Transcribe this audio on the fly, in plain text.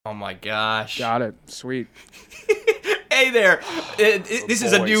my gosh. Got it. Sweet. Hey there. This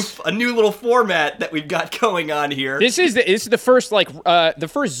is a new little format that we've got going on here. This is the first the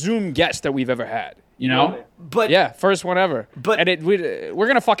first Zoom guest that we've ever had. You know? But yeah, first one ever. But and we're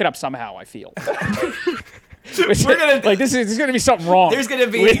gonna fuck it up somehow. I feel. We're gonna like there's gonna be something wrong. There's gonna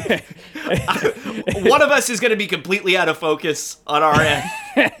be one of us is gonna be completely out of focus on our end.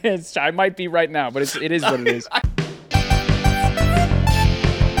 I might be right now, but it is what it is.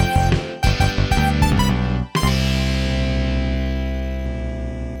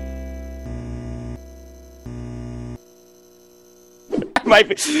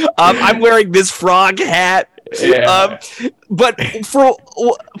 I'm wearing this frog hat. Yeah. But for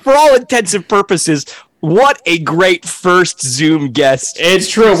all intents and purposes, what a great first Zoom guest. It's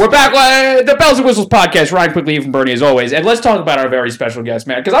true. We're back. The Bells and Whistles podcast. Ryan Quickly from Bernie, as always. And let's talk about our very special guest,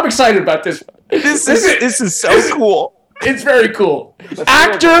 man, because I'm excited about this. This is so cool. It's very cool.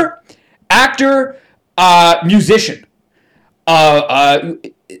 Actor, musician,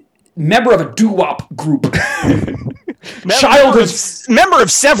 member of a doo-wop group. Member of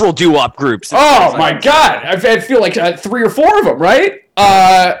several doo-wop groups. Oh my God! I feel like 3 or 4 of them, right?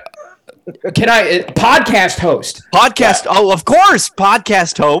 Can I podcast host? Podcast. Oh, of course,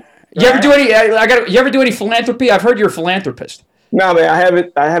 podcast host. You ever do any? You ever do any philanthropy? I've heard you're a philanthropist. No, man,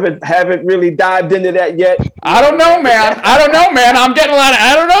 I haven't really dived into that yet. I don't know, man. I'm getting a lot of.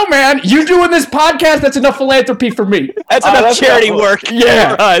 I don't know, man. You doing this podcast? That's enough philanthropy for me. That's enough charity work.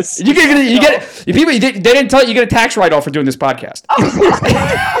 Yeah, for us. You get people. They didn't tell you get a tax write-off for doing this podcast.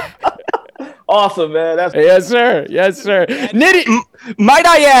 Awesome, man. That's yes, sir. NITTY. Might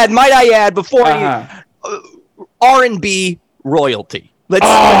I add before R&B royalty.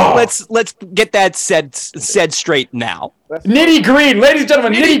 Let's get that said straight now. NITTY Green, ladies and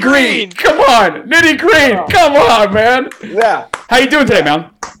gentlemen, NITTY Green. Come on, NITTY Green. Come on, man. Yeah. How you doing today, man?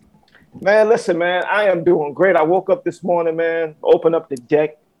 Man, listen, man. I am doing great. I woke up this morning, man. Opened up the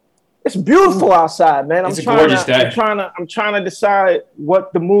deck. It's beautiful outside, man. It's a gorgeous day. I'm trying to decide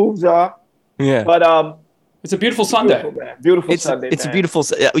what the moves are. Yeah. But it's a beautiful Sunday. Beautiful Sunday. It's a beautiful.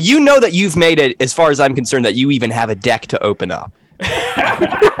 You know that you've made it, as far as I'm concerned, that you even have a deck to open up.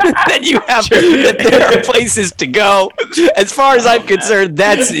 That you have that there are places to go. As far as I'm concerned,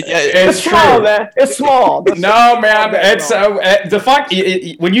 it's small, man. It's small. No, man. It's the fuck.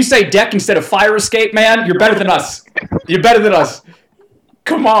 When you say deck instead of fire escape, man, you're better than us. You're better than us.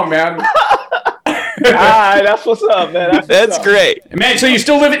 Come on, man. All right, that's what's up, man. That's great, man. So you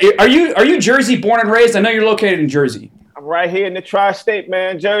still live? Are you Jersey born and raised? I know you're located in Jersey. I'm right here in the tri-state,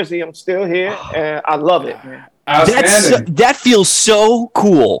 man, Jersey. I'm still here, and I love it, man. That feels so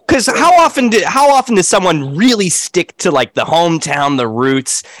cool. Because how often does someone really stick to like the hometown, the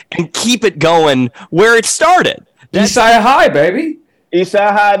roots, and keep it going where it started? Eastside High, baby.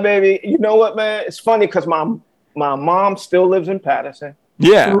 Eastside High, baby. You know what, man? It's funny because my mom still lives in Patterson.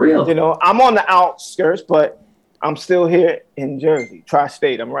 Yeah, for real. You know, I'm on the outskirts, but I'm still here in Jersey,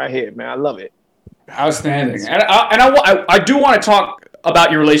 tri-state. I'm right here, man. I love it. Outstanding. And I do want to talk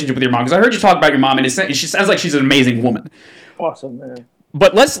about your relationship with your mom, because I heard you talk about your mom, and she sounds like she's an amazing woman. Awesome, man.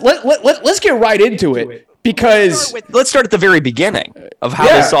 But let's get right into it, because let's start at the very beginning of how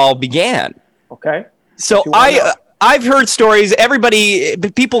this all began. Okay. So I've heard stories.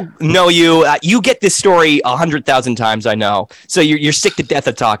 People know you. You get this story 100,000 times, I know. So you're sick to death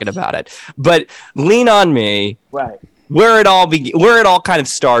of talking about it. But lean on me. Right. Where it all kind of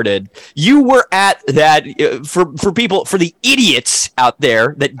started. You were at that for the idiots out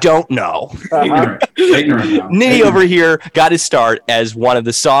there that don't know. Ignorant. NITTY over here got his start as one of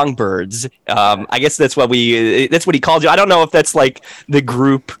the songbirds. I guess that's what he called you. I don't know if that's like the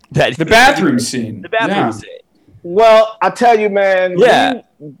group that the bathroom scene. The bathroom scene. Well, I tell you, man. Yeah.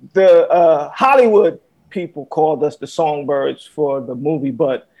 The Hollywood people called us the songbirds for the movie,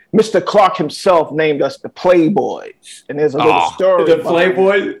 but Mr. Clark himself named us the Playboys, and there's a little story. The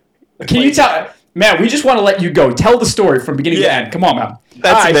Playboys. Can you tell, man? We just want to let you go. Tell the story from beginning to end. Come on, man.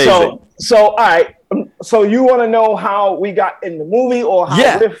 That's amazing. So all right. So you want to know how we got in the movie, or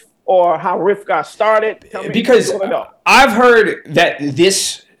how Riff got started? Tell me. Because I've heard that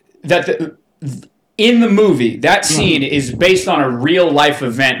in the movie, that scene is based on a real life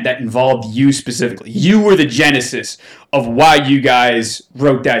event that involved you specifically. You were the genesis of why you guys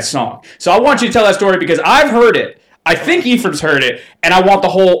wrote that song. So I want you to tell that story, because I've heard it. I think Ephraim's heard it, and I want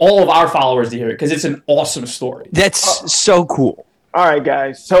all of our followers to hear it, because it's an awesome story. That's so cool. All right,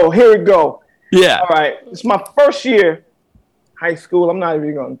 guys. So here we go. Yeah. All right. It's my first year high school. I'm not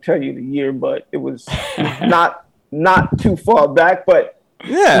even going to tell you the year, but it was not too far back, but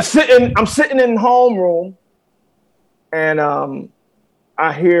I'm sitting in homeroom, and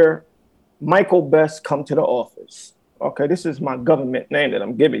I hear Michael Best come to the office. Okay, this is my government name that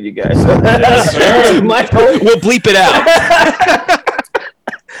I'm giving you guys. Michael, we'll bleep it out.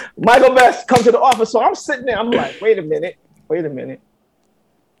 Michael Best come to the office. So I'm sitting there. I'm like, wait a minute.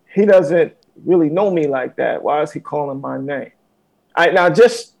 He doesn't really know me like that. Why is he calling my name? All right, now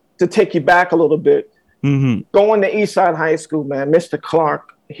just to take you back a little bit, going to Eastside High School, man, Mr.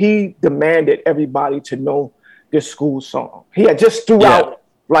 Clark, he demanded everybody to know this school song. He had just threw out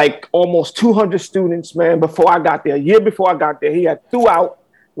like almost 200 students, man, before I got there. A year before I got there, he had threw out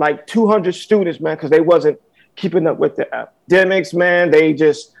like 200 students, man, because they wasn't keeping up with the epidemics, man. They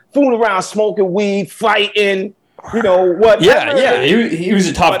just fooling around, smoking weed, fighting, you know, whatever. Yeah. He was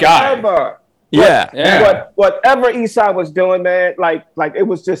a tough guy. Whatever Eastside was doing, man, like it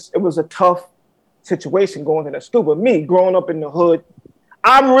was a tough situation going to that school. But me, growing up in the hood,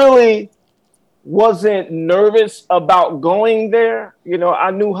 I really wasn't nervous about going there. You know,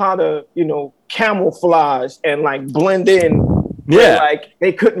 I knew how to, you know, camouflage and like blend in. Yeah. Like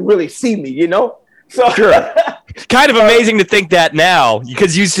they couldn't really see me, you know? So sure. Kind of amazing to think that now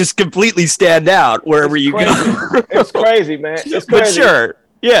because you just completely stand out wherever you go. It's crazy, man. It's crazy. But sure.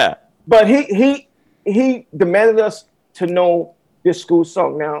 Yeah. But he demanded us to know this school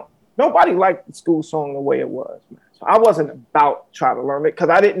song. Now, nobody liked the school song the way it was, man. So I wasn't about trying to learn it because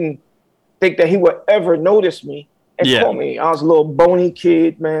I didn't think that he would ever notice me and call me. I was a little bony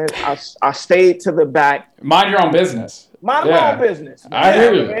kid, man. I stayed to the back. Mind your own business. Mind my own business. I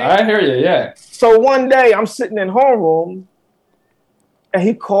hear you. Man. I hear you, yeah. So one day I'm sitting in homeroom and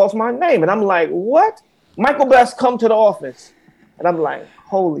he calls my name and I'm like, what? Michael Best come to the office. And I'm like,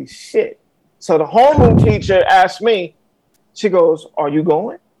 holy shit. So the homeroom teacher asked me, she goes, are you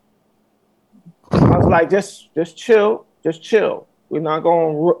going? I was like, just chill. We're not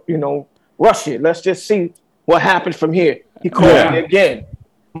going to, rush it. Let's just see what happens from here. He called me again.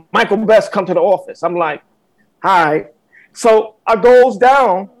 Michael Best come to the office. I'm like, all right. So I goes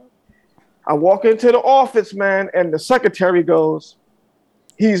down. I walk into the office, man, and the secretary goes,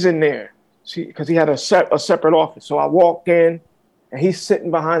 he's in there. Because he had a separate office. So I walk in, and he's sitting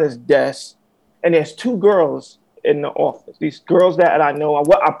behind his desk, and there's two girls in the office. These girls that I know.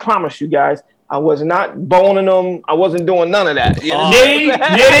 I promise you guys, I was not boning them. I wasn't doing none of that. You know?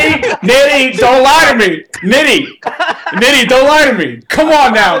 Nitty, don't lie to me. Nitty, don't lie to me. Come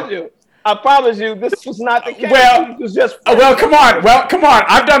on now. I promise you, this was not the case. Well, come on.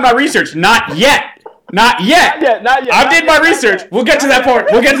 I've done my research. Not yet. Not yet. I did my research. We'll get to that point.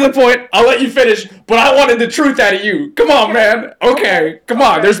 I'll let you finish. But I wanted the truth out of you. Come on, man. Okay. Come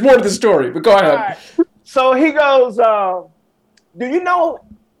on. There's more to the story. But go ahead. Right. So he goes, do you know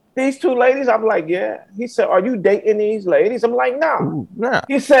these two ladies? I'm like, yeah. He said, are you dating these ladies? I'm like, no. Nah.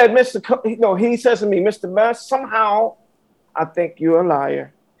 He said, he says to me, Mr. Best, somehow I think you're a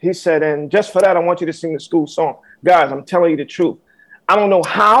liar. He said, and just for that, I want you to sing the school song. Guys, I'm telling you the truth. I don't know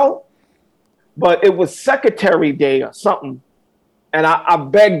how, but it was Secretary Day or something. And I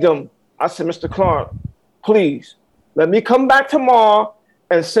begged him. I said, Mr. Clark, please, let me come back tomorrow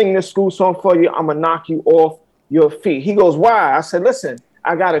and sing this school song for you. I'm going to knock you off your feet. He goes, why? I said, listen,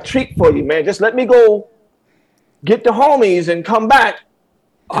 I got a treat for you, man. Just let me go get the homies and come back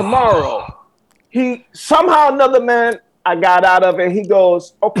tomorrow. He somehow another man, I got out of it. He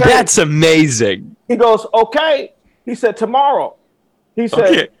goes, okay. That's amazing. He goes, okay. He said, tomorrow. He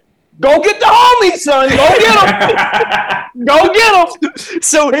said, go get the homies, son. Go get them. Go get them.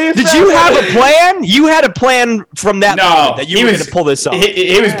 So did you have a plan? You had a plan from that moment that you were going to pull this off.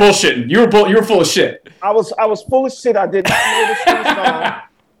 He was bullshitting. You were full of shit. I was full of shit. I did not know this song.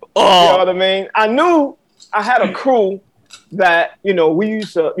 You know what I mean? I knew I had a crew that, we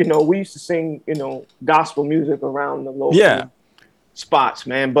used to sing, gospel music around the local spots,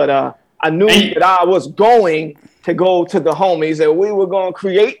 man. But I knew that I was going to go to the homies and we were going to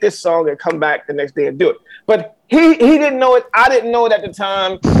create this song and come back the next day and do it. But he didn't know it. I didn't know it at the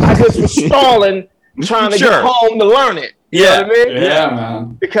time. I just was stalling, trying to get home to learn it. You know what I mean? Yeah,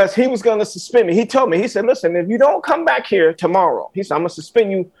 man. Because he was going to suspend me. He told me, he said, listen, if you don't come back here tomorrow, he said, I'm going to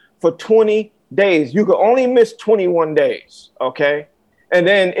suspend you for 20 days. You can only miss 21 days, okay? And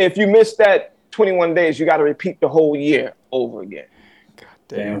then if you miss that 21 days, you got to repeat the whole year over again. God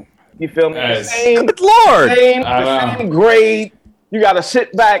damn. You feel me? Good Lord. Same grade. You got to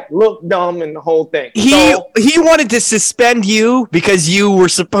sit back, look dumb, and the whole thing. He wanted to suspend you because you were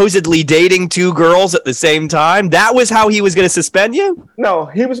supposedly dating two girls at the same time? That was how he was going to suspend you? No,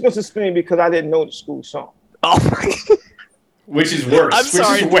 he was going to suspend me because I didn't know the school song. Oh, which is worse. I'm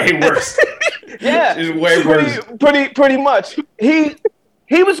sorry. Which is way worse. Yeah. It's way worse. Pretty much.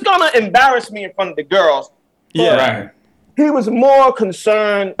 He was going to embarrass me in front of the girls. Yeah. Right. He was more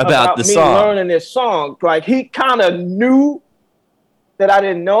concerned about the me song. learning this song. Like, he kind of knew that I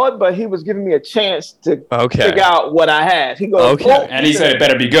didn't know it, but he was giving me a chance to figure out what I had. He goes, okay. And he said it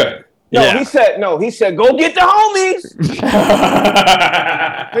better be good. He said, go get the homies.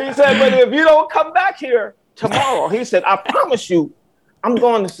 He said, but if you don't come back here tomorrow, he said, I promise you, I'm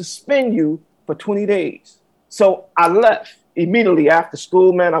going to suspend you for 20 days. So I left immediately after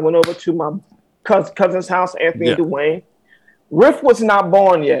school, man. I went over to my cousin's house, Anthony and Dwayne. Riff was not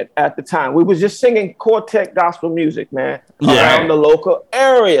born yet at the time. We was just singing quartet gospel music, man, around the local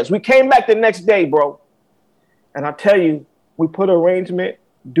areas. We came back the next day, bro. And I tell you, we put arrangement,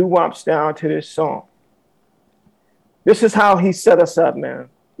 doo-wops down to this song. This is how he set us up, man.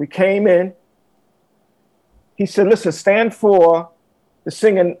 We came in. He said, listen, stand for the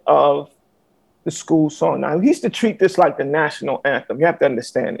singing of the school song. Now, he used to treat this like the national anthem. You have to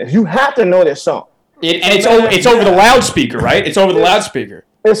understand this. You have to know this song. It's over the loudspeaker, right? It's over the loudspeaker.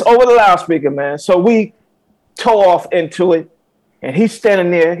 It's over the loudspeaker, man. So we toe off into it, and he's standing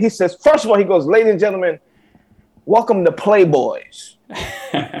there. He says, first of all, he goes, ladies and gentlemen, welcome to Playboys.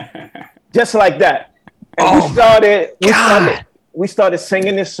 Just like that. And we started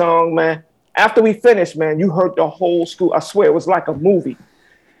singing this song, man. After we finished, man, you heard the whole school. I swear, it was like a movie.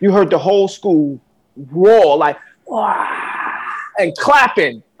 You heard the whole school roar, like, wow, and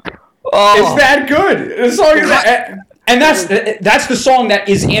clapping. It's that good. The song is that, and that's the song that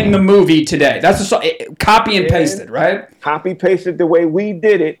is in the movie today. That's the song, copy and pasted, right? Copy pasted the way we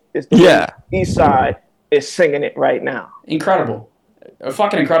did it. Is the way East Side is singing it right now. Incredible,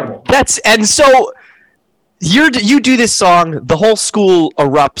 fucking incredible. And so you do this song, the whole school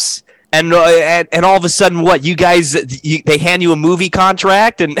erupts. And all of a sudden, what, you guys, they hand you a movie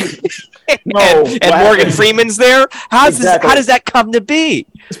contract and Morgan Freeman's there? How does that come to be?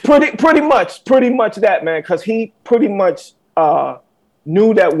 It's pretty much that, man, because he pretty much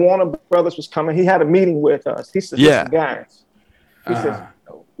knew that Warner Brothers was coming. He had a meeting with us. He said, listen, guys, he says,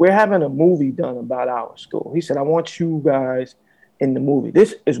 we're having a movie done about our school. He said, I want you guys in the movie.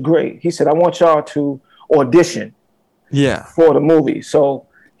 This is great. He said, I want y'all to audition for the movie. So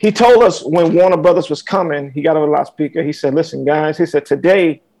he told us when Warner Brothers was coming, he got on the loudspeaker. He said, listen, guys, he said,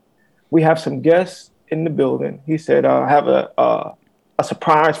 today we have some guests in the building. He said, I have a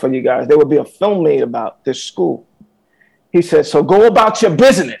surprise for you guys. There will be a film made about this school. He said, so go about your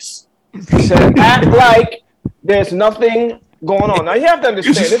business. He said, act like there's nothing going on. Now, you have to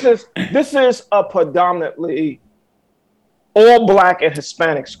understand, this is a predominantly all Black and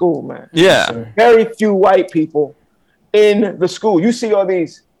Hispanic school, man. Yeah. Very few white people in the school. You see all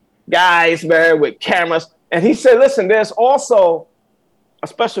these guys, man, with cameras. And he said, listen, there's also a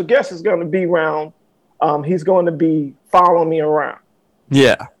special guest is going to be around. He's going to be following me around.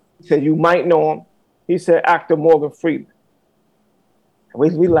 Yeah. He said, you might know him. He said, actor Morgan Freeman.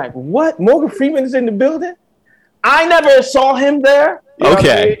 And we like, what? Morgan Freeman is in the building? I never saw him there.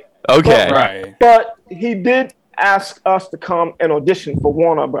 Okay. Okay. But he did ask us to come and audition for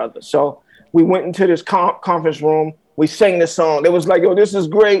Warner Brothers. So we went into this conference room. We sang the song. They was like, yo, this is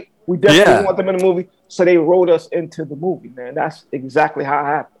great. We definitely want them in the movie. So they wrote us into the movie, man. That's exactly how it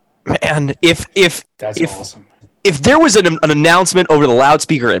happened. Man, if awesome. If there was an announcement over the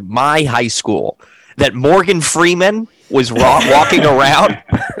loudspeaker at my high school that Morgan Freeman was walking around,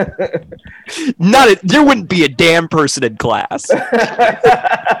 there wouldn't be a damn person in class.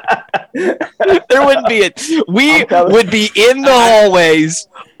 There wouldn't be we would be in the hallways.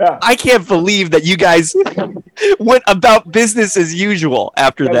 I can't believe that you guys went about business as usual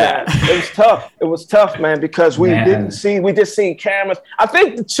after that. Man, it was tough. It was tough, man, because we just seen cameras. I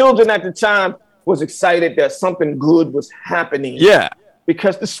think the children at the time was excited that something good was happening. Yeah.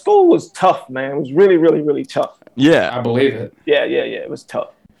 Because the school was tough, man. It was really, really, really tough. Yeah. I believe it. Yeah. It was tough.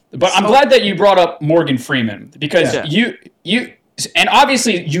 But I'm glad that you brought up Morgan Freeman because you and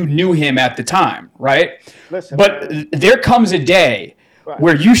obviously you knew him at the time, right? Listen, but man, there comes a day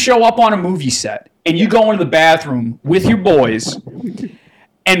where you show up on a movie set and you go into the bathroom with your boys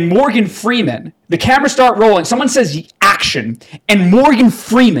and Morgan Freeman, the cameras start rolling, someone says action, and Morgan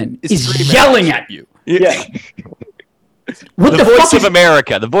Freeman is yelling at you. Yeah. What the voice of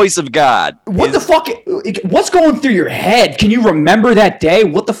America, the voice of God. What the fuck? What's going through your head? Can you remember that day?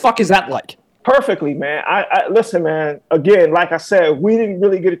 What the fuck is that like? Perfectly, man. I listen, man. Again, like I said, we didn't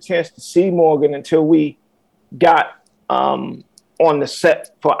really get a chance to see Morgan until we got on the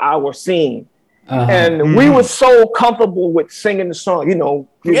set for our scene. And we were so comfortable with singing the song, you know,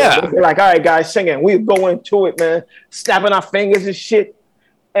 like, all right, guys, singing. We'd go into it, man, snapping our fingers and shit.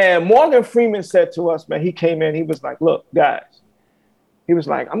 And Morgan Freeman said to us, man, he came in, he was like, look, guys, he was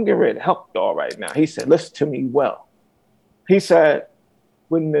like, I'm getting ready to help y'all right now. He said, listen to me well. he said,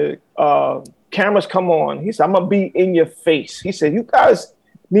 when the cameras come on, he said, I'm going to be in your face. He said, you guys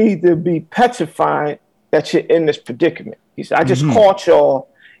need to be petrified that you're in this predicament. He said, I just caught y'all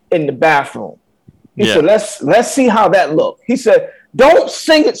in the bathroom. He said, let's see how that looked. He said, don't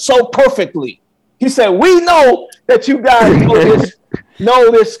sing it so perfectly. He said, we know that you guys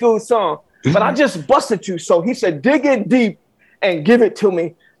know this school song, but I just busted you. So he said, dig in deep and give it to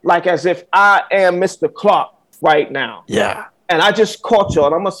me like as if I am Mr. Clark right now. Yeah. And I just caught you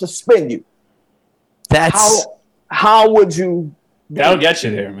and I'm going to suspend you. That's how would you? That'll get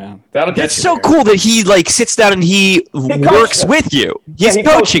you there, man. That'll get you. It's so cool that he like sits down and he works with you. He's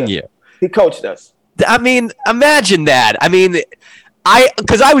coaching you. He coached us. I mean, imagine that. I mean,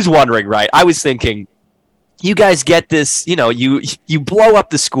 because I was wondering, right? I was thinking, you guys get this, you know, you blow up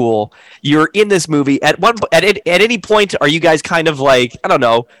the school. You're in this movie. At any point, are you guys kind of like, I don't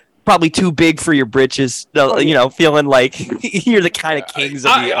know, probably too big for your britches? You know, feeling like you're the kind of kings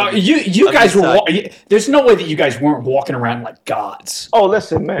of the. You guys were. There's no way that you guys weren't walking around like gods. Oh,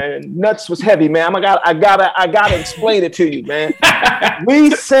 listen, man, nuts was heavy, man. I gotta explain it to you, man.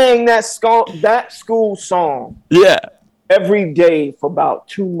 We sang that school song. Yeah. Every day for about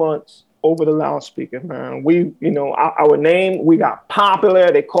 2 months over the loudspeaker, man. We, you know, our name, we got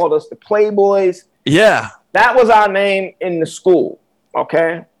popular. They called us the Playboys. Yeah. That was our name in the school,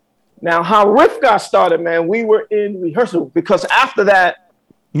 okay? Now, how RIFF got started, man, we were in rehearsal because after that,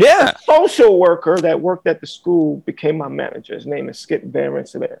 a social worker that worked at the school became my manager. His name is Skip Van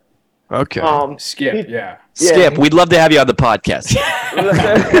Rensselaer. Okay. Skip, Skip, we'd love to have you on the podcast.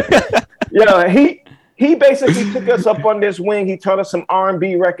 He basically took us up on this wing. He taught us some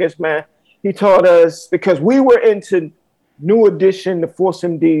R&B records, man. He taught us, because we were into New Edition, the Force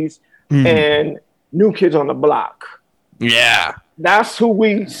MDs, and New Kids on the Block. Yeah. That's who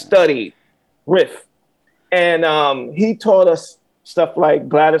we studied, RIFF. And he taught us stuff like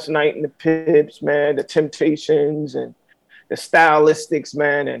Gladys Knight and the Pips, man, the Temptations, and the Stylistics,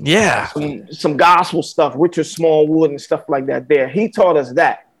 man, and some gospel stuff, Richard Smallwood and stuff like that there. He taught us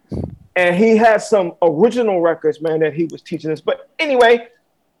that. And he had some original records, man, that he was teaching us. But anyway,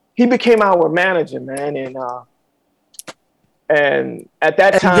 he became our manager, man. And at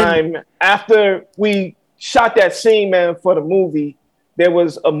that time, after we shot that scene, man, for the movie, there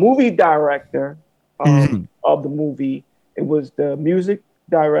was a movie director of the movie. It was the music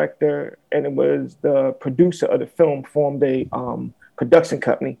director, and it was the producer of the film, formed a production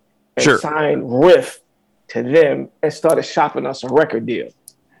company and signed RIFF to them and started shopping us a record deal.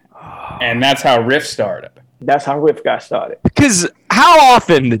 And that's how RIFF started. That's how RIFF got started. Because how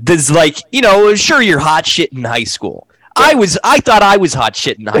often does, like, you know, sure, you're hot shit in high school. I thought I was hot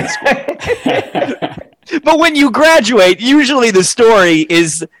shit in high school. But when you graduate, usually the story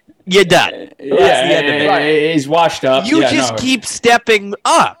is you're done. He's washed up. You keep stepping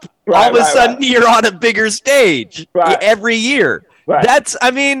up. All of a sudden, you're on a bigger stage every year. Right. That's, I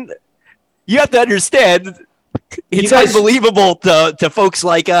mean, you have to understand. It's unbelievable to folks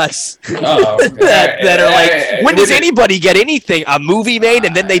like us that are like, when does anybody get anything? A movie made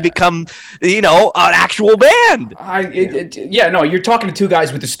and then they become, you know, an actual band. You're talking to two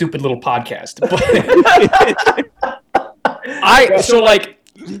guys with a stupid little podcast.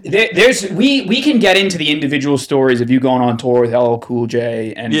 We can get into the individual stories of you going on tour with LL Cool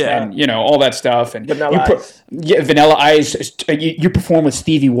J and you know, all that stuff, and Vanilla Ice. You perform with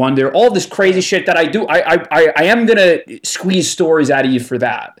Stevie Wonder, all this crazy shit that I do. I am gonna squeeze stories out of you for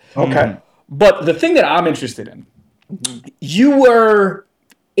that. Okay. But the thing that I'm interested in, you were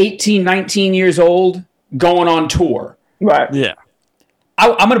 18, 19 years old going on tour. Right. Yeah.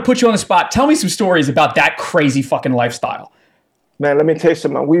 I'm gonna put you on the spot. Tell me some stories about that crazy fucking lifestyle. Man, let me tell you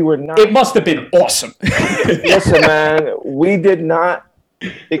something. We were not. It must have been awesome. Listen, man, we did not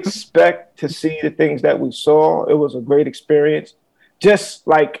expect to see the things that we saw. It was a great experience. Just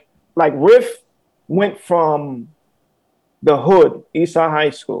like RIFF went from the hood, Eastside High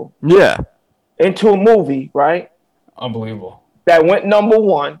School, into a movie, right? Unbelievable. That went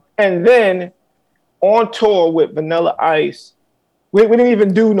 #1, and then on tour with Vanilla Ice. We didn't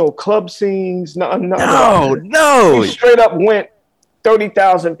even do no club scenes. No. We straight up went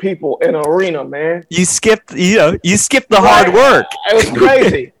 30,000 people in an arena, man. You skipped the hard work. It was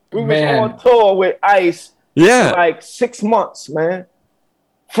crazy. We was on tour with Ice for like 6 months, man.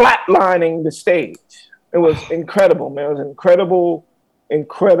 Flatlining the stage. It was incredible, man. It was an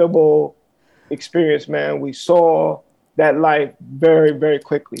incredible experience, man. We saw that life very, very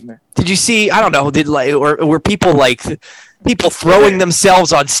quickly, man. Did you see, I don't know, were people throwing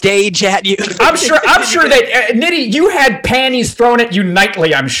themselves on stage at you? I'm sure that Nitty, you had panties thrown at you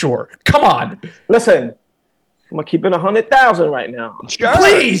nightly, I'm sure. Come on. Listen, I'm gonna keep it 100,000 right now. Sure.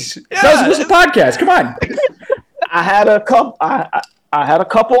 Please, Yeah. this is a podcast. Come on. I had a couple. I had a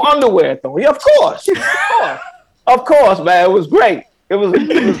couple underwear though. Yeah, of course, of course, man. It was great. It was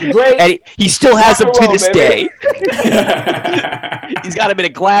great. And he still has them to this baby. day. He's got them in a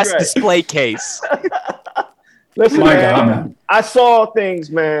glass display case. Listen, My man, God, man. I saw things,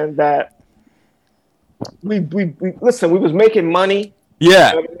 man, that we listen. We was making money. Yeah.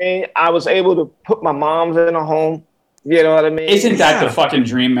 You know what I mean? I was able to put my mom's in a home. You know what I mean? Isn't that the fucking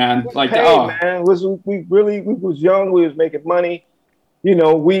dream, man? Like, hey, man, we was young. We was making money. You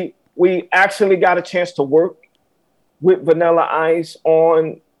know, we actually got a chance to work with Vanilla Ice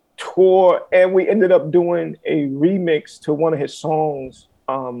on tour, and we ended up doing a remix to one of his songs.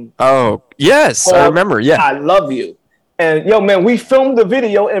 Oh, yes, I remember. Yeah. I Love You. And yo, man, we filmed the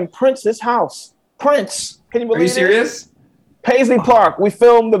video in Prince's house. Prince, can you believe Are you this? serious? Paisley Park. We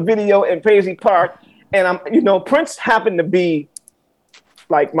filmed the video in Paisley Park, and Prince happened to be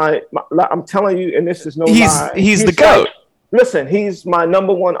like I'm telling you, and this is no lie. He's the GOAT. Listen, he's my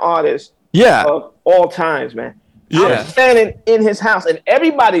number one artist of all times, man. Yeah. I was standing in his house, and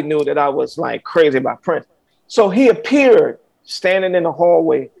everybody knew that I was like crazy about Prince. So he appeared standing in the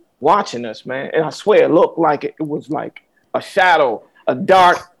hallway watching us, man. And I swear it looked like it was like a shadow, a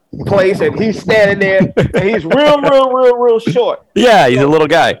dark place, and he's standing there, and he's real short. Yeah, he's a little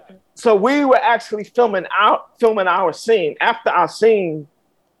guy. So we were actually filming our scene. After our scene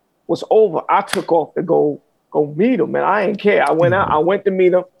was over, I took off to go meet him, man. I didn't care. I went out. I went to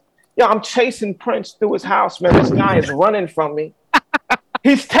meet him. Yeah, I'm chasing Prince through his house, man. This guy is running from me.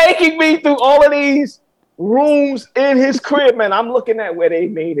 He's taking me through all of these rooms in his crib, man. I'm looking at where they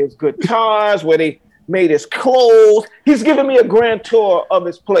made his guitars, where they made his clothes. He's giving me a grand tour of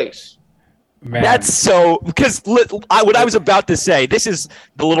his place. Man. That's so, because what I was about to say, this is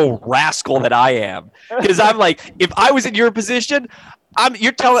the little rascal that I am. Because I'm like, if I was in your position,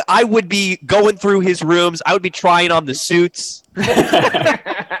 you're telling I would be going through his rooms. I would be trying on the suits.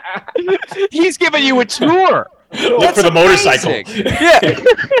 He's giving you a tour. Look for the motorcycle. Yeah.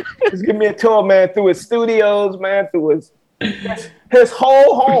 He's giving me a tour, man, through his studios, man, through his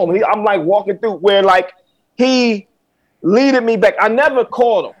whole home. I'm like walking through where like he leaded me back. I never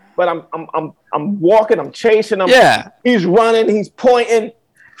called him, but I'm walking, I'm chasing him. Yeah. He's running, he's pointing,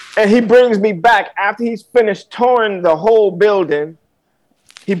 and he brings me back after he's finished touring the whole building.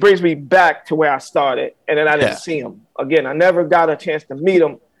 He brings me back to where I started, and then I didn't see him again. I never got a chance to meet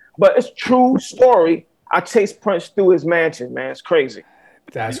him, but it's true story. I chased Prince through his mansion, man. It's crazy.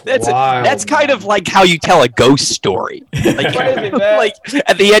 That's wild. That's kind of like how you tell a ghost story. Like, Crazy, man. like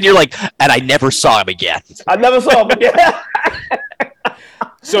at the end, you're like, and I never saw him again. I never saw him again.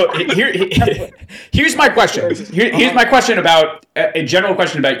 So here's my question. Here's my question about a general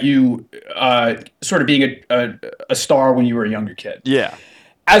question about you, sort of being a star when you were a younger kid. Yeah.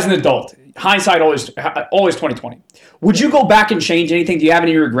 As an adult, hindsight always 2020. Would you go back and change anything? Do you have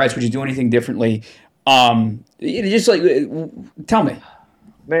any regrets? Would you do anything differently? Just like tell me.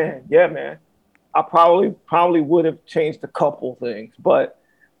 Man, yeah, man. I probably would have changed a couple things, but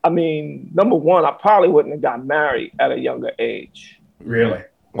I mean, number one, I probably wouldn't have got married at a younger age. Really?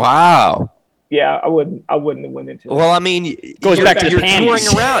 Wow. Yeah, I wouldn't have went into that. Well, I mean, Goes back to you're panties.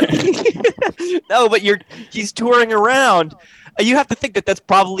 touring around. No, but he's touring around. You have to think that that's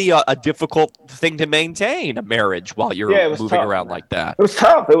probably a difficult thing to maintain a marriage while you're moving tough, around man. like that. It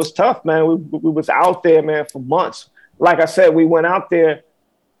was tough, man. We was out there, man, for months. Like I said, we went out there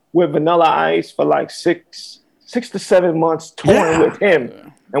with Vanilla Ice for like 6 to 7 months touring with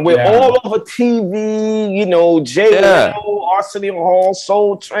him. And we're all over TV, J-Lo, Arsenio Hall,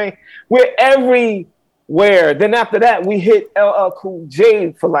 Soul Train. We're everywhere. Then after that, we hit LL Cool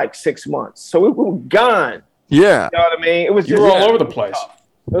J for like 6 months. So we were gone. Yeah. You know what I mean? It was You were all over the place.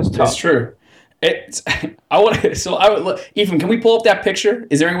 It was tough. It's true. Ethan, can we pull up that picture?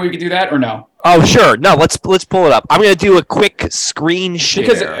 Is there any way we could do that or no? Oh, sure. No, let's pull it up. I'm going to do a quick screen share.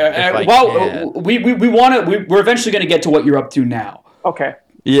 Because we're eventually going to get to what you're up to now. Okay.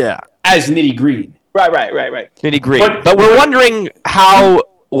 Yeah. As Nitty Green. Right. Nitty Green. But we're wondering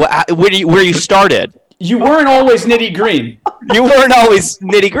where you started. You weren't always Nitty Green. You weren't always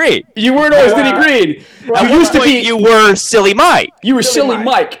Nitty Green. You weren't always Nitty Green. Right. You used to be. You were Silly Mike. You were Silly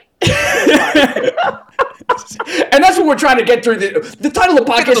Mike. And that's what we're trying to get through. The title of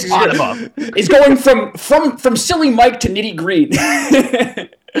the podcast is going from Silly Mike to Nitty Green.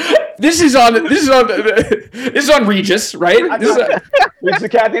 This is on Regis, right? Regis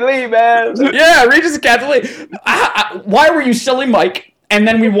and Kathy Lee, man. Yeah, Regis and Kathy Lee. Why were you Silly Mike? and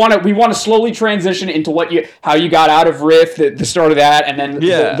then we want to slowly transition into how you got out of RIFF, the start of that, and then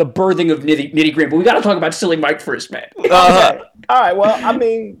the birthing of Nitty Green. But we got to talk about Silly Mike first, man. Okay. All right. Well, I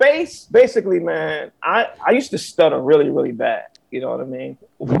mean, basically, man, I used to stutter really, really bad. You know what I mean?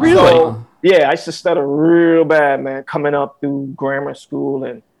 Really? So, yeah, I used to stutter real bad, man. Coming up through grammar school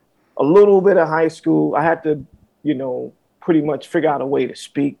and a little bit of high school, I had to, pretty much figure out a way to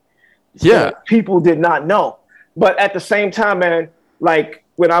speak. Yeah. People did not know. But at the same time, man, like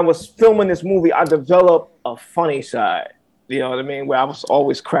when I was filming this movie, I developed a funny side. You know what I mean? Where I was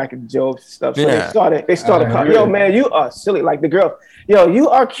always cracking jokes and stuff. So they started calling, yo, man, you are silly. Like the girl, yo, you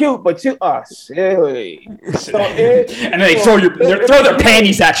are cute, but you are silly. So and they throw their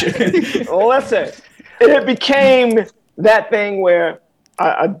panties at you. Well, listen, it became that thing where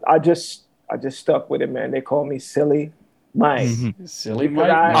I just stuck with it, man. They call me Silly Mike. Mm-hmm. Silly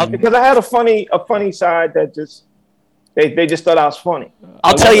Mike. Because I had a funny side that just they just thought I was funny.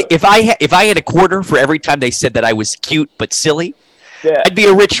 I'll tell you, if I had a quarter for every time they said that I was cute but silly, I'd be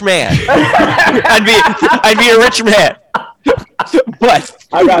a rich man. I'd be a rich man. But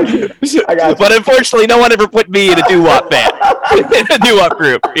I got you. But unfortunately, no one ever put me in a doo-wop band, in a doo-wop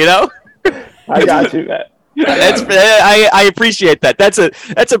group. I got you, man. I appreciate that. That's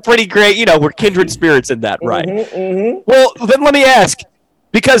a pretty great. We're kindred spirits in that, right? Mm-hmm. Well, then let me ask,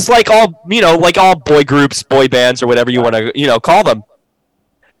 because like all boy groups, boy bands, or whatever you want to call them,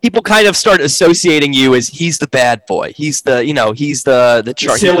 people kind of start associating you as he's the bad boy. He's the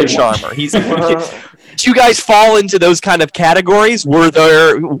charmer. Did you guys fall into those kind of categories? Were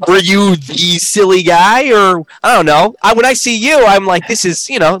you the silly guy, or I don't know? When I see you, I'm like, this is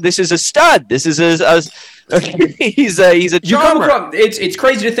a stud. This is he's a charmer. It's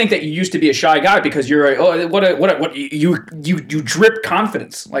crazy to think that you used to be a shy guy because you're you drip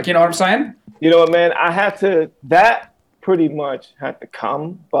confidence. Like, you know what I'm saying? You know what, man? That pretty much had to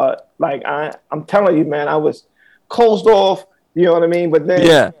come, but like I'm telling you, man, I was closed off. You know what I mean? But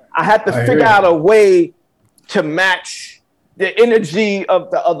then I had to figure out a way to match the energy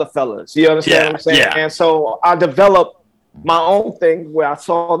of the other fellas. You understand what I'm saying? Yeah. And so I developed my own thing where I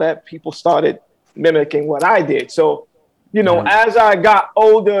saw that people started mimicking what I did. So, as I got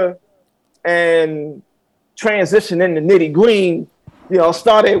older and transitioned into Nitty Green,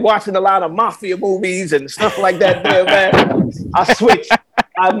 started watching a lot of mafia movies and stuff like that. Man, I switched.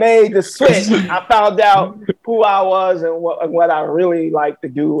 I made the switch. I found out who I was and what I really like to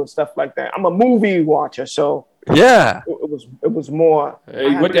do and stuff like that. I'm a movie watcher, so it was more.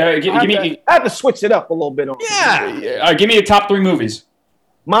 I had to switch it up a little bit on. Give me your top 3 movies.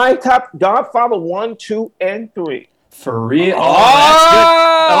 My top: Godfather 1, 2, and 3. For real? Oh, that's good.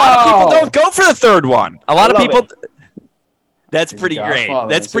 A lot of people don't go for the third one. A lot of people. That's pretty great.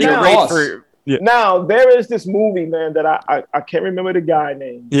 That's pretty great for. Yeah. Now, there is this movie, man, that I can't remember the guy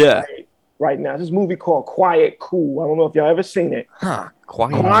name. Yeah. Right now. This movie called Quiet Cool. I don't know if y'all ever seen it.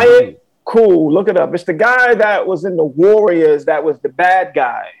 Quiet Cool. Look it up. It's the guy that was in the Warriors that was the bad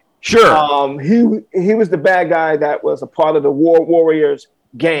guy. Sure. He was the bad guy that was a part of the Warriors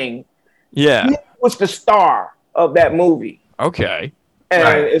gang. Yeah. He was the star of that movie. Okay.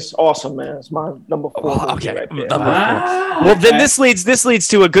 And it's awesome, man. It's my number 4. Okay. Right there. Well, then this leads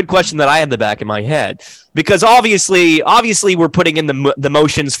to a good question that I had in the back of my head, because obviously we're putting in the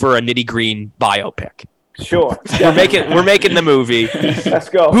motions for a Nitty Green biopic. Sure. We're making the movie. Let's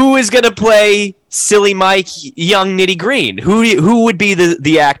go. Who is going to play Silly Mike, young Nitty Green? Who would be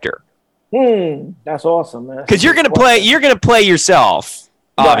the actor? That's awesome, man. Because you're gonna play yourself,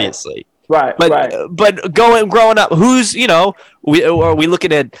 obviously. Right. But growing up, who's are we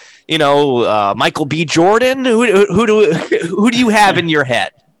looking at Michael B. Jordan? Who do you have in your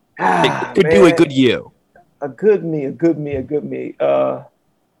head that could do a good you? A good me.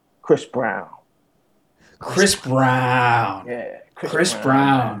 Chris Brown. Chris Brown. Yeah. Chris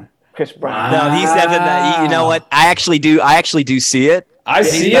Brown. No, he's having. You know what? I actually do see it.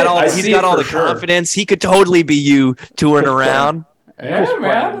 He's got all the confidence. He could totally be you touring around.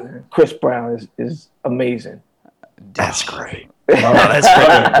 Chris Brown is amazing. That's great. That's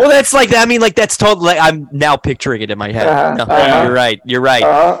great. Well, that's like, I mean, like, that's totally. I'm now picturing it in my head. You're right.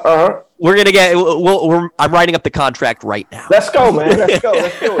 We're gonna get. I'm writing up the contract right now. Let's go, man.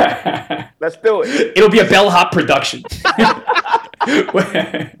 Let's do it. It'll be a bellhop production.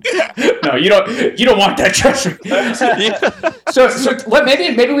 No, you don't want that. Trust me. So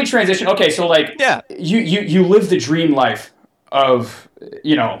maybe we transition. Okay, so like, you live the dream life of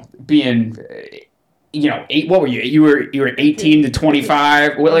being what were you? You were 18 to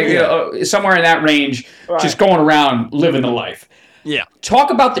 25, somewhere in that range, just going around living the life. Yeah.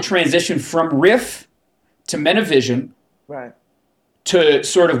 Talk about the transition from RIFF to Men of Vision. Right. to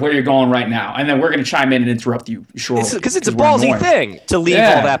sort of where you're going right now, and then we're going to chime in and interrupt you. Sure, because it's a ballsy thing to leave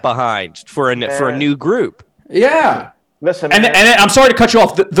all that behind for a new group. Yeah. Listen, and I'm sorry to cut you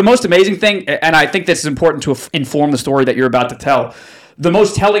off. The most amazing thing, and I think this is important to inform the story that you're about to tell. The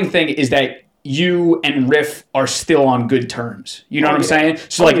most telling thing is that you and Riff are still on good terms. You know what I'm saying?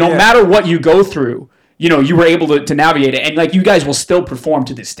 So no matter what you go through, you were able to navigate it, and like you guys will still perform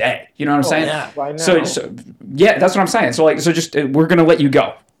to this day. You know what I'm saying? Yeah, right now. So yeah, that's what I'm saying. So just we're gonna let you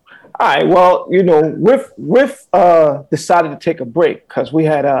go. All right. Well, Riff decided to take a break because we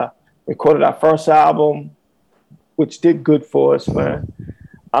had recorded our first album, which did good for us, man.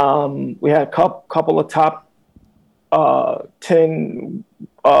 We had a couple of top 10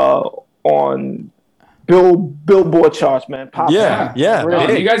 on Billboard charts, man. Pop yeah.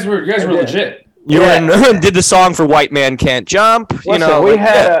 You guys were legit. You did the song for White Man Can't Jump. Listen, we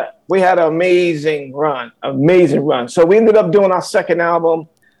had an amazing run. So we ended up doing our second album.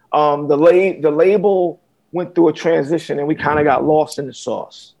 The label went through a transition, and we kind of got lost in the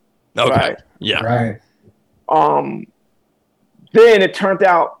sauce. Okay. Right? Yeah. Right. Then it turned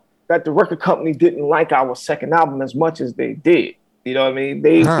out that the record company didn't like our second album as much as they did. You know what I mean?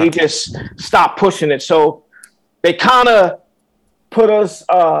 They just stopped pushing it. So they kind of put us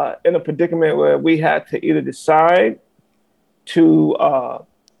in a predicament where we had to either decide to,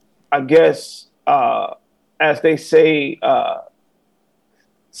 I guess, as they say,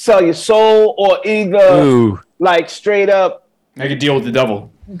 sell your soul, or either like straight up make a deal with the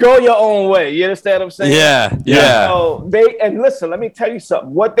devil. Go your own way. You understand what I'm saying? Yeah. So listen, let me tell you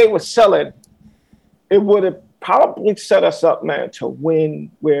something. What they were selling, it would have probably set us up, man, to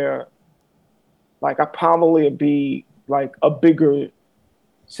win where, like, I probably would be like a bigger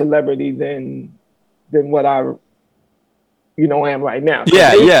celebrity than what I, am right now. So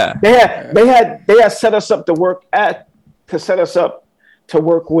They had set us up to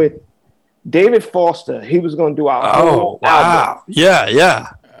work with David Foster. He was going to do our whole album.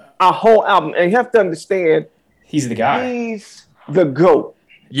 Yeah. Our whole album. And you have to understand, he's the guy. He's the GOAT.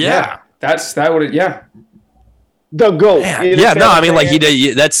 Yeah. That's that would the GOAT. Yeah, no, I mean, like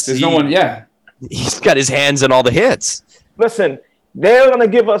there's no one, he's got his hands in all the hits. Listen, they're going to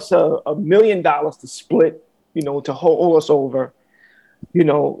give us $1 million to split, to hold us over,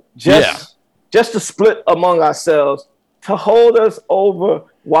 just to split among ourselves, to hold us over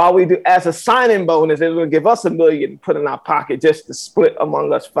while we do, as a signing bonus. They're going to give us $1 million put in our pocket just to split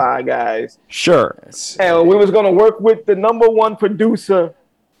among us 5 guys. Sure. And we was going to work with the number one producer,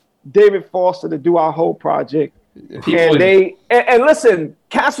 David Foster, to do our whole project. And listen,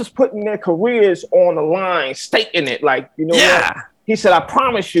 Cass was putting their careers on the line, stating it like, what? He said, I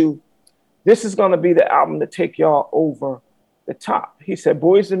promise you, this is going to be the album to take y'all over the top. He said,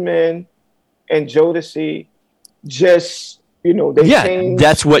 Boys and Men and Jodeci just, they changed.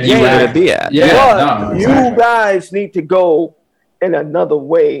 That's what you were going to be at. But you guys need to go in another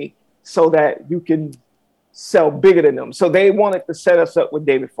way so that you can sell bigger than them. So they wanted to set us up with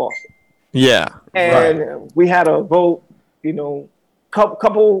David Foster. Yeah. And we had a vote,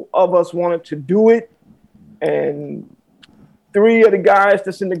 couple of us wanted to do it, and 3 of the guys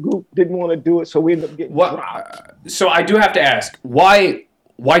that's in the group didn't want to do it, so we ended up getting dropped. So I do have to ask, why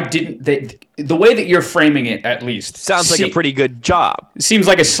didn't they, the way that you're framing it, at least sounds like a pretty good job. Seems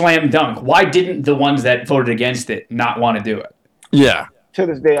like a slam dunk. Why didn't the ones that voted against it not want to do it? Yeah. To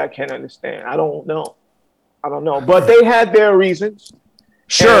this day, I can't understand. I don't know. But they had their reasons.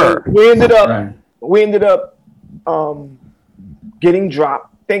 Sure. And we ended up getting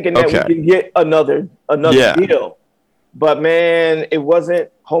dropped, thinking that we could get another deal. But man, it wasn't.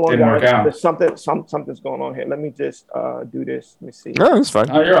 Hold on, guys. There's something's going on here. Let me just do this. Let me see. No, that's fine.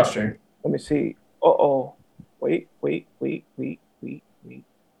 Oh, you're off stream. Let me see. Wait.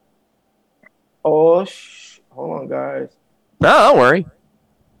 Oh, hold on, guys. No, don't worry.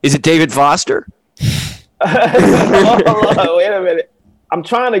 Is it David Foster? Hold on, wait a minute. I'm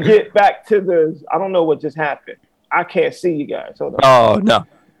trying to get back to I don't know what just happened. I can't see you guys. Hold on. Oh,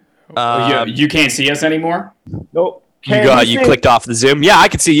 no. You can't see us anymore? Nope. You clicked off the Zoom. Yeah, I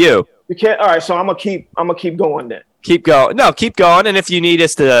can see you. You can't. All right, so I'm gonna keep going then. Keep going. No, keep going. And if you need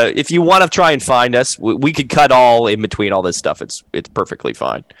us if you want to try and find us, we could cut all in between all this stuff. It's perfectly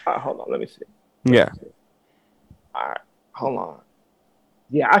fine. All right, hold on. Let me see. Yeah. All right, hold on.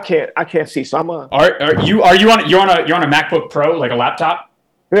 Yeah, I can't see. So I'm a. You're on a MacBook Pro, like a laptop?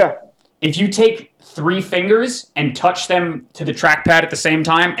 Yeah. If you take 3 fingers and touch them to the trackpad at the same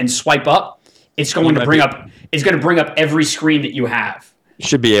time and swipe up, it's going to bring up every screen that you have. You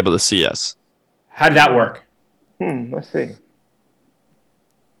should be able to see us. How did that work? Let's see.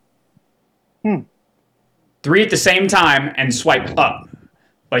 3 at the same time and swipe up.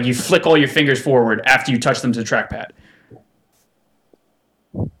 Like you flick all your fingers forward after you touch them to the trackpad.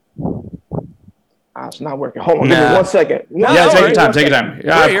 It's not working. Hold on, give me 1 second. Yeah, take your time. Take your time.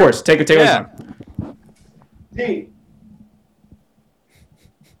 Yeah, of course. Take your time. D.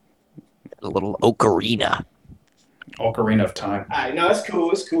 A little ocarina. Ocarina of Time. All right, no, it's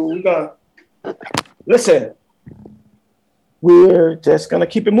cool. It's cool. We're gonna listen. We're just gonna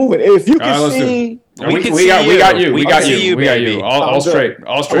keep it moving. If you can see, we got you. All straight.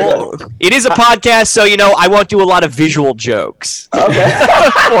 Well, it is a podcast, so I won't do a lot of visual jokes. Okay.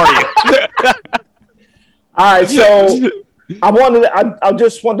 For you. All right, so I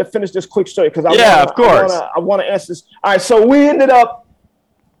just wanted to finish this quick story because of course I want to answer this. All right, so we ended up,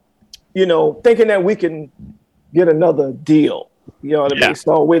 thinking that we can get another deal. You know what I mean?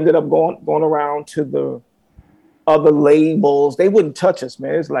 So we ended up going around to the other labels. They wouldn't touch us,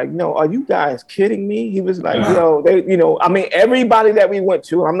 man. It's like, no, are you guys kidding me? He was like, everybody that we went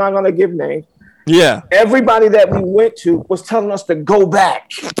to, I'm not gonna give names. Yeah. Everybody that we went to was telling us to go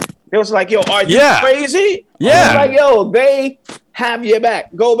back. It was like, yo, are you crazy? Yeah. Like, yo, they have your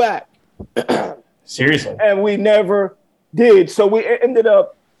back. Go back. Seriously. And we never did. So we ended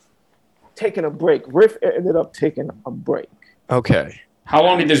up taking a break. RIFF ended up taking a break. Okay. How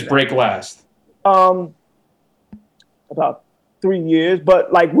long did this break last? About 3 years,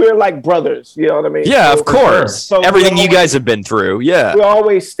 but like we're like brothers, you know what I mean? Yeah, of course. So everything you guys have been through, yeah. We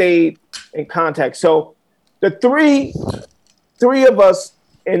always stayed in contact. So the three of us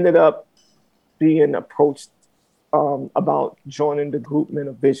ended up being approached about joining the group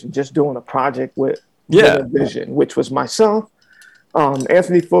Vizion, just doing a project with Vizion, which was myself,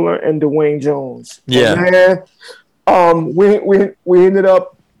 Anthony Fuller, and Dwayne Jones. Yeah. And, we ended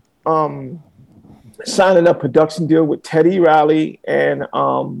up signing a production deal with Teddy Riley and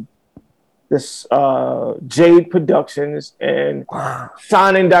this Jade Productions, and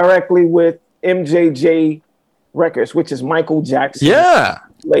signing directly with MJJ Records, which is Michael Jackson's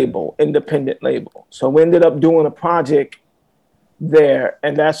label, independent label. So we ended up doing a project there,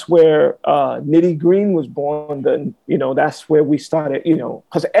 and that's where Nitty Green was born. That's where we started,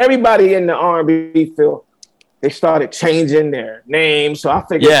 because everybody in the R&B field, they started changing their names. So I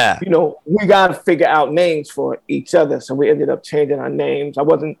figured, we got to figure out names for each other. So we ended up changing our names. I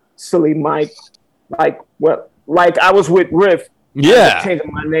wasn't Silly Mike, like I was with RIFF. Yeah.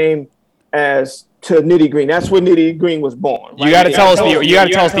 Changing my name to Nitty Green. That's where Nitty Green was born. Right? You got to tell us the.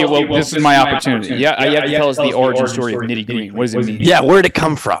 This is my opportunity. You have to tell us the origin story of Nitty Green. What does it mean? Yeah, where did it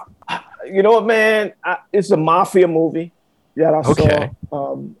come from? You know what, man? It's a mafia movie that I saw.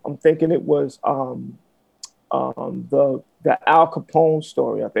 I'm thinking it was the Al Capone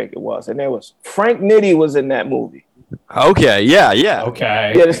story. I think it was, and there was Frank Nitty was in that movie. Okay. Yeah.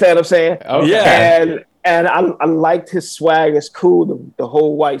 Okay. You understand what I'm saying? Okay. Yeah. And I liked his swag. It's cool. The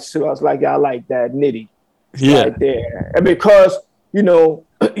whole white suit. I was like, I like that Nitty right there. And because,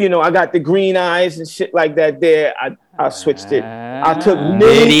 I got the green eyes and shit like that there, I switched it. I took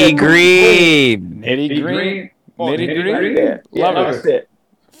Nitty Green. Nitty Green. Nitty Green. Yeah, that's it.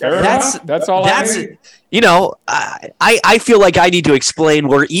 That's all I need. I feel like I need to explain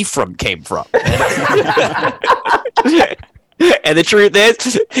where Ephraim came from. And the truth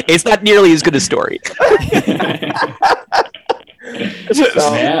is, it's not nearly as good a story.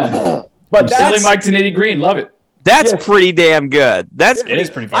 But Silly Mike to Nitty Green, love it. That's pretty damn good. It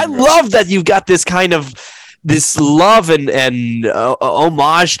is pretty. I love that you've got this kind of love and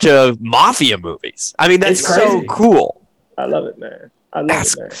homage to mafia movies. I mean, that's so cool. I love it, man. I love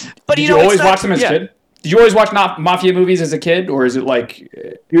it, man. But did you always watch them as a kid? Did you always watch mafia movies as a kid, or is it like?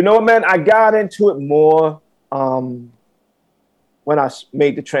 Man, I got into it more when I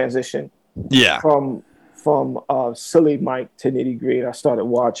made the transition. Yeah. From Silly Mike to Nitty Green, I started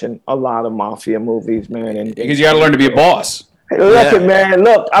watching a lot of mafia movies, man. And because you got to learn to be a boss. Man.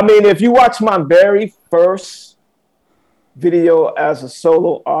 Look, I mean, if you watch my very first video as a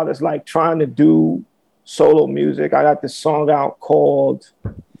solo artist, like trying to do solo music, I got this song out called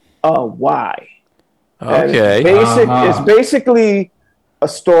 "Why." Okay. It's basically a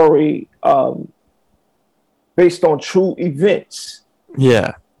story based on true events.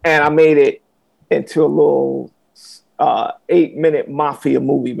 Yeah. And I made it into a little 8-minute mafia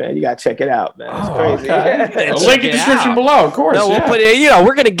movie, man. You gotta check it out, man. It's crazy. Okay. Link in the description below, of course. No, we'll put it,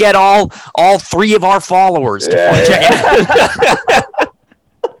 we're gonna get all 3 of our followers to check it out.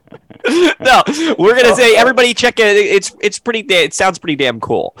 No, we're gonna say everybody check it. It's pretty. It sounds pretty damn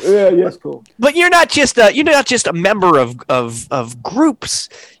cool. Yeah, it's cool. But you're not just a member of groups.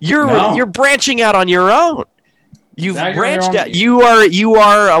 You're branching out on your own. You've branched out. You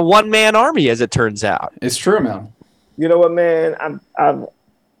are a one-man army, as it turns out. It's true, man. You know what, man?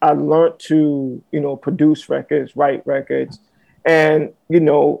 I've learned to, produce records, write records, and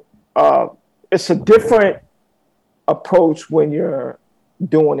it's a different approach when you're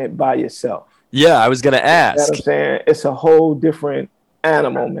doing it by yourself. Yeah, I was gonna ask. You know what I'm saying? It's a whole different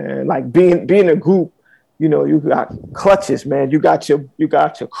animal, man. Like being a group, you got clutches, man. You got your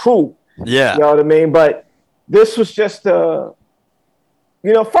crew. Yeah. You know what I mean? But this was just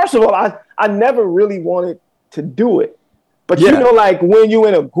first of all, I never really wanted to do it. But like when you're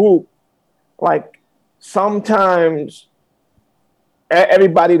in a group, like sometimes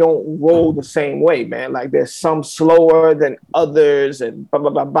everybody don't roll the same way, man. Like there's some slower than others and blah, blah,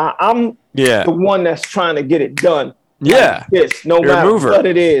 blah, blah. I'm the one that's trying to get it done. Yeah. Like no matter what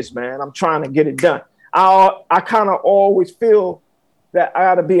it is, man. I'm trying to get it done. I kind of always feel that I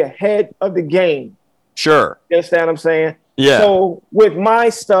got to be ahead of the game. Sure. You understand what I'm saying? Yeah. So with my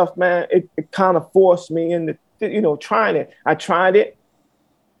stuff, man, it kind of forced me into, trying it. I tried it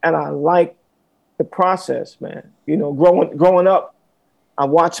and I like the process, man. Growing up, I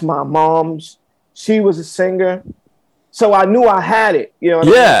watched my mom's. She was a singer. So I knew I had it.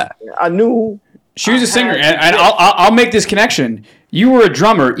 I knew. She was a singer. And I'll make this connection. You were a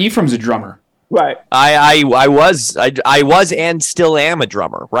drummer. Ephraim's a drummer. Right. I was and still am a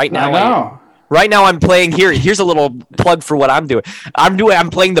drummer right now. I know. Right now I'm playing here. Here's a little plug for what I'm doing. I'm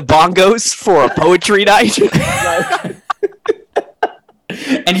playing the bongos for a poetry night.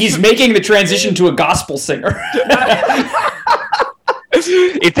 And he's making the transition to a gospel singer.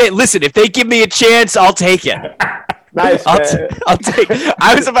 If they give me a chance, I'll take it. Nice, man. I'll take.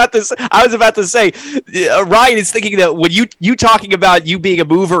 I was about to say, Ryan is thinking that when you talking about you being a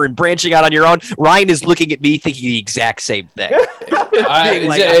mover and branching out on your own, Ryan is looking at me thinking the exact same thing. I'm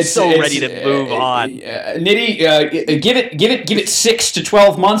ready to move on. Nitty, give it 6 to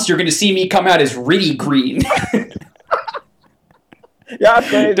 12 months. You're going to see me come out as Ritty Green. Yeah,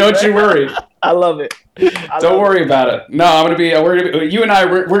 crazy, don't you worry. I love it. Don't worry about it. No, I'm gonna be. You and I.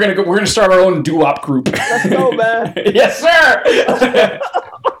 We're gonna start our own doo-wop group. Let's go, man. Yes, sir.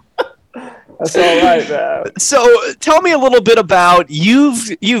 That's all right, man. So, tell me a little bit about you've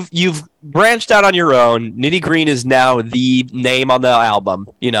branched out on your own. Nitty Green is now the name on the album.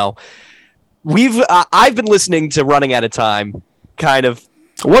 I've been listening to Running Out of Time, kind of.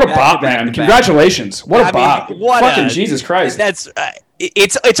 What a bop, man! Congratulations! What a bop! Fucking Jesus Christ! That's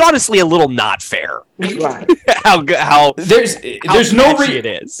it's honestly a little not fair. Right. how there's no it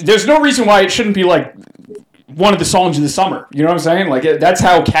is. There's no reason why it shouldn't be like one of the songs in the summer. You know what I'm saying? Like that's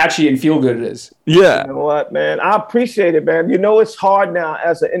how catchy and feel good it is. Yeah. You know what, man? I appreciate it, man. It's hard now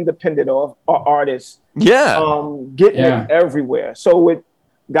as an independent artist. Yeah. Getting it everywhere. So with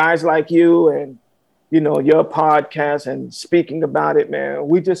guys like you and your podcast and speaking about it, man,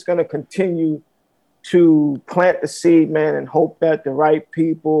 we're just going to continue to plant the seed, man, and hope that the right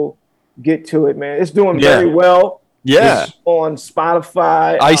people get to it, man. It's doing very well. Yeah. It's on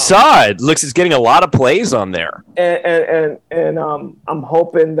Spotify. I saw it. Looks, it's getting a lot of plays on there. And I'm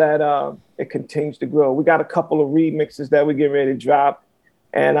hoping that it continues to grow. We got a couple of remixes that we get ready to drop.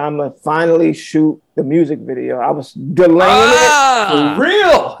 And I'm going to finally shoot the music video. I was delaying it. For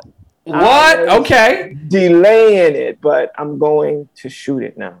real? What? Okay. Delaying it, but I'm going to shoot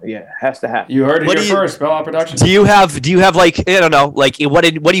it now. Yeah, it has to happen. You heard it here first, Bell Out Productions. Do you have like, I don't know, like what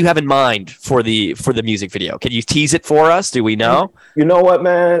do you have in mind for the music video? Can you tease it for us? Do we know? You know what,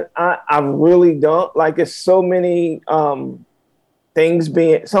 man? I really don't. Like, it's so many things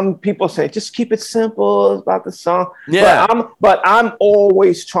being. Some people say just keep it simple. It's about the song. Yeah. But I'm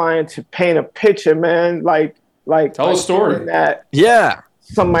always trying to paint a picture, man. Like tell a story that. Yeah.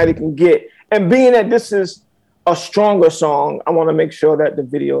 Somebody can get. And being that this is a stronger song, I want to make sure that the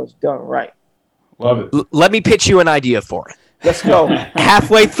video is done right. Love it. Let me pitch you an idea for it. Let's go.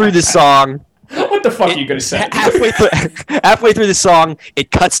 Halfway through the song. What the fuck are you going to say? Halfway through the song,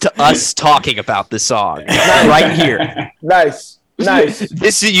 it cuts to us talking about the song right here. Nice.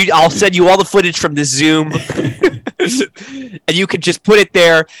 I'll send you all the footage from the Zoom. And you can just put it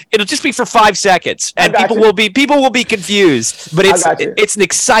there. It'll just be for 5 seconds, and people will be confused. But it's an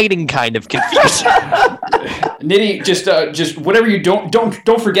exciting kind of confusion. Nitty, just whatever you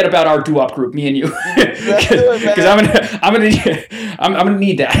don't forget about our doo-wop group, me and you, because I'm gonna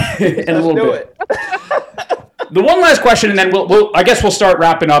need that in a little bit. The one last question, and then we'll start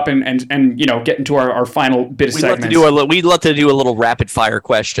wrapping up and get into our final bit of segments. We'd love to do a little rapid fire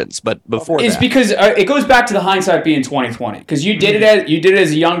questions, but before it's because it goes back to the hindsight being 2020, because you did it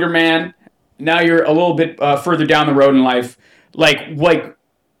as a younger man. Now you're a little bit further down the road in life. Like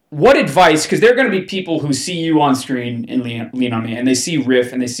what advice, because there are going to be people who see you on screen in Lean On Me, and they see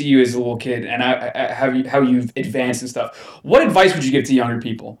Riff, and they see you as a little kid, and how you've advanced and stuff. What advice would you give to younger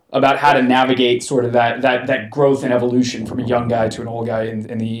people about how to navigate sort of that growth and evolution from a young guy to an old guy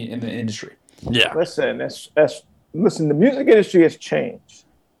in the industry? Yeah. Listen, the music industry has changed.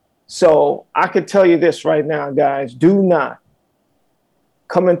 So I could tell you this right now, guys, do not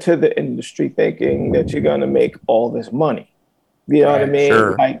come into the industry thinking that you're going to make all this money. You know what I mean?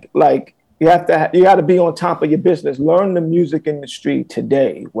 Sure. Like you got to be on top of your business. Learn the music industry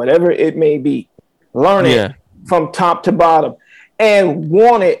today, whatever it may be. Learn it from top to bottom and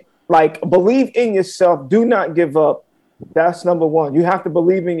want it. Like, believe in yourself. Do not give up. That's number one. You have to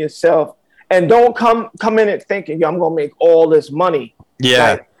believe in yourself and don't come in it thinking, I'm going to make all this money.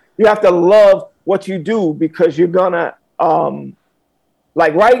 Yeah. Like, you have to love what you do because you're going to,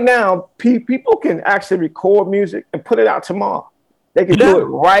 like right now, people can actually record music and put it out tomorrow. They can do it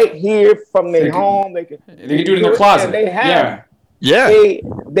right here from their home. They can do it in their closet. They have. Yeah.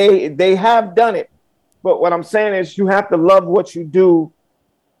 They have done it. But what I'm saying is you have to love what you do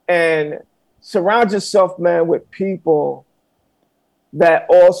and surround yourself, man, with people that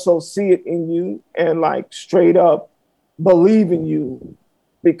also see it in you and like straight up believe in you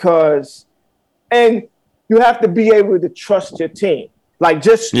and you have to be able to trust your team. Like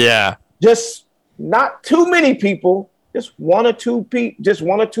just not too many people, just one or two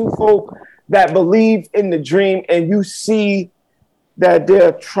folk that believe in the dream and you see that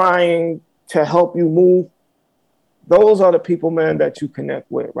they're trying to help you move. Those are the people, man, that you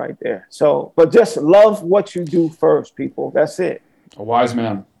connect with right there. So, but just love what you do first, people. That's it. A wise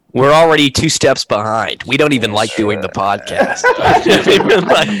man. We're already 2 steps behind. We don't even like doing the podcast.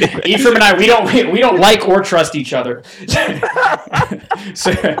 Ephraim and I, we don't like or trust each other.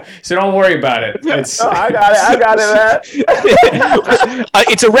 so don't worry about it. I got it, man.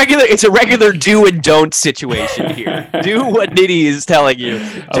 It's a regular do and don't situation here. Do what Nitty is telling you.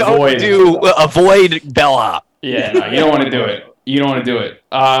 Avoid bellhop. Yeah, no, you don't want to do it. You don't want to do it.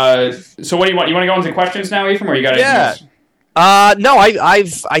 So what do you want? You want to go into questions now, Ephraim, or you got anything else? No,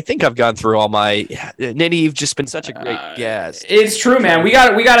 I think I've gone through all my. Nitty, you've just been such a great guest. It's true, man. We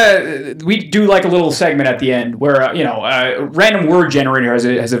do like a little segment at the end where random word generator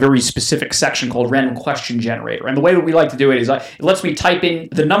has a very specific section called random question generator, and the way that we like to do it is it lets me type in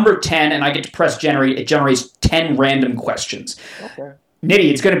the number 10 and I get to press generate. It generates 10 random questions. Okay.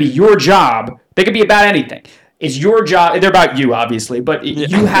 Nitty, it's going to be your job. They could be about anything. It's your job. They're about you, obviously, but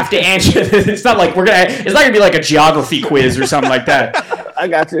you have to answer. It's not like it's not gonna be like a geography quiz or something like that. I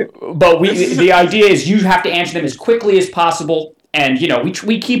got you. But the idea is you have to answer them as quickly as possible, and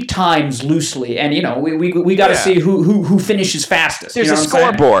we keep times loosely, and we got to see who finishes fastest. There's a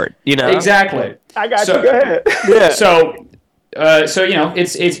scoreboard, Exactly. I got you. Go ahead. Yeah. So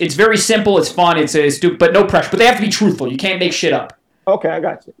it's very simple. It's fun. It's stupid, but no pressure. But they have to be truthful. You can't make shit up. Okay, I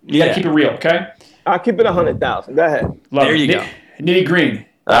got you. You got to keep it real. Okay. I'll keep it 100,000. Go ahead. There you go. Nitty Green.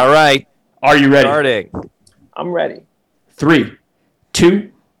 All right. Are you ready? Starting. I'm ready. 3,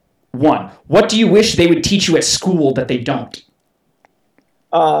 2, 1. What do you wish they would teach you at school that they don't?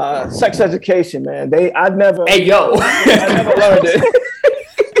 Sex education, man. I never. Hey, yo. I never learned it.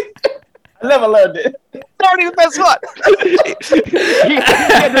 I never learned it. Already the best one. You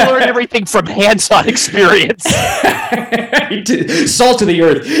had to learn everything from hands-on experience. Salt of the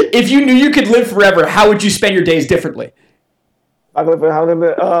earth. If you knew you could live forever, how would you spend your days differently?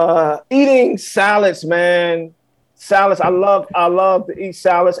 Eating salads, man. Salads. I love to eat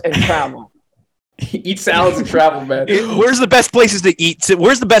salads and travel. Eat salads and travel, man. Where's the best places to eat?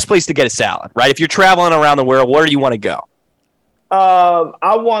 Where's the best place to get a salad? Right? If you're traveling around the world, where do you want to go?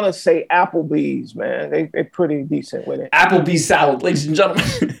 I want to say Applebee's, man. They're pretty decent with it. Applebee's salad, ladies and gentlemen.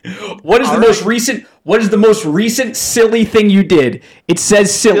 What is the most recent silly thing you did? It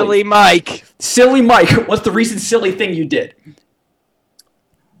says silly. Silly Mike. Silly Mike. What's the recent silly thing you did?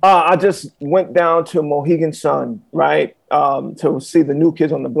 I just went down to Mohegan Sun, right, to see the New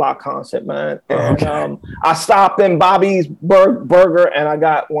Kids on the Block concert, man. And I stopped in Bobby's Burger, and I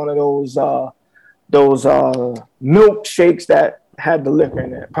got one of those milkshakes that had the liquor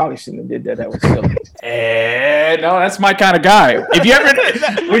in it. Probably shouldn't have did that. That was silly. No, that's my kind of guy. If you ever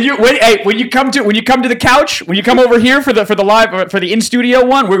when you come to the couch, when you come over here for the live for the in studio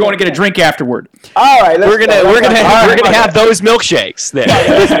one, we're going to get a drink afterward. All right, we're gonna have those milkshakes there.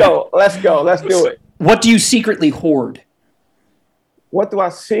 Let's go. Let's do it. What do you secretly hoard? What do I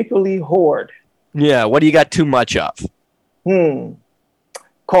secretly hoard? Yeah. What do you got too much of?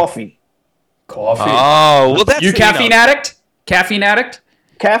 Coffee. Oh, well, that's you caffeine addict? Caffeine addict?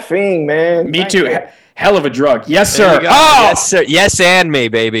 Caffeine, man. Me too. Hell of a drug. Yes, There sir. you go. Oh! Yes, sir. Yes, and me,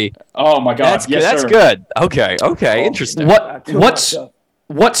 baby. Oh, my God. That's yes, that's sir. good. Okay. Interesting.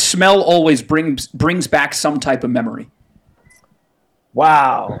 What smell always brings back some type of memory?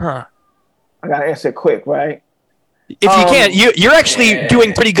 Wow. Huh. I got to answer it quick, right? If you can't, you're actually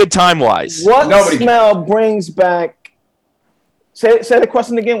doing pretty good time-wise. What smell brings back... Say the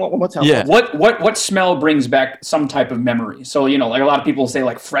question again one more time. Yeah. What smell brings back some type of memory? So, like a lot of people say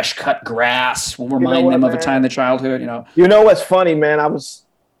like fresh cut grass will remind them of a time in their childhood, You know what's funny, man?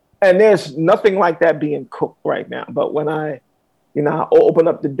 And there's nothing like that being cooked right now. But when I open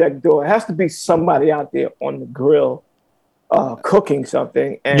up the deck door, it has to be somebody out there on the grill cooking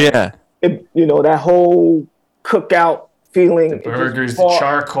something. And that whole cookout feeling. The burgers, the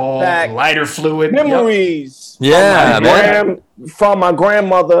charcoal, lighter fluid. Memories. Yeah, from my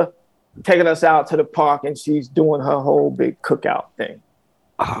grandmother taking us out to the park, and she's doing her whole big cookout thing.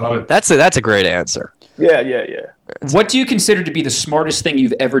 Oh, that's a great answer. Yeah. What do you consider to be the smartest thing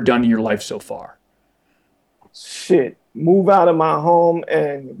you've ever done in your life so far? Shit, move out of my home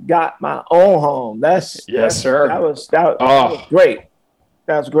and got my own home. Sir. That was great.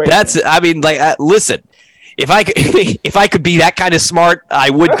 That was great. Listen. If I could be that kind of smart, I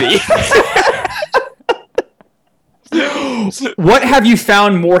would be. What have you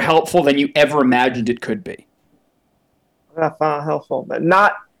found more helpful than you ever imagined it could be? I found helpful, but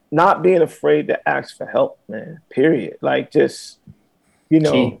not being afraid to ask for help, man. Period. Like just,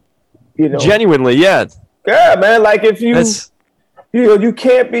 genuinely, yeah. Yeah, man. Like if you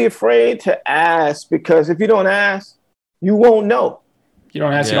can't be afraid to ask, because if you don't ask, you won't know. You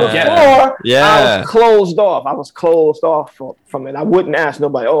don't ask Before, I was closed off. I was closed off from it. I wouldn't ask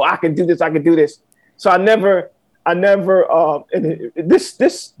nobody. Oh, I can do this. I can do this. So I never. And this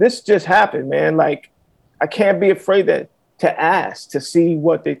just happened, man. Like I can't be afraid to ask to see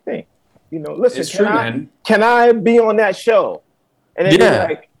what they think. Listen. It's true, man. Can I be on that show? And then they're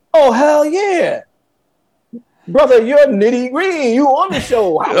like, oh hell yeah. Brother, you're Nitty Green. You on the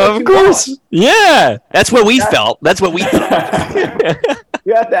show. Of course. Want? Yeah. That's what we felt.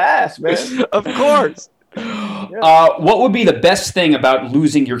 You have to ask, man. Of course. What would be the best thing about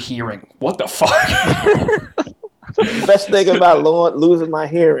losing your hearing? What the fuck? Best thing about losing my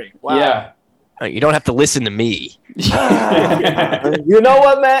hearing. Wow. Yeah. You don't have to listen to me. You know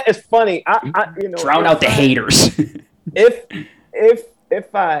what, man? It's funny. Drown out the haters. If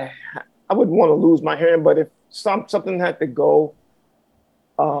I wouldn't want to lose my hearing, but if something had to go,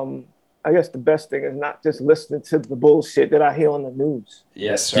 I guess the best thing is not just listening to the bullshit that I hear on the news.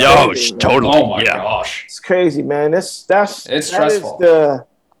 Yes, sir. Yo, totally. Oh my gosh, it's crazy, man. It's stressful.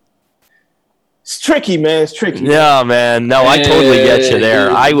 It's tricky, man. It's tricky. Yeah, man. No, I totally get you there.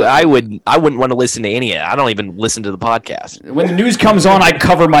 I wouldn't want to listen to any of it. I don't even listen to the podcast. When the news comes on, I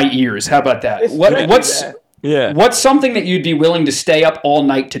cover my ears. How about that? What's something that you'd be willing to stay up all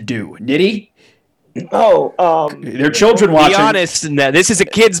night to do? Nitty? There are children watching. Be honest, this is a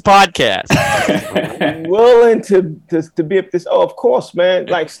kids podcast. Willing to be up this. Oh, of course, man.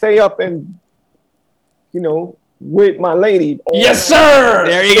 Like stay up and with my lady. Yes, sir.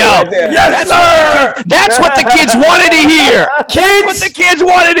 There you go. Yes, sir. That's what the kids wanted to hear. Kids, what the kids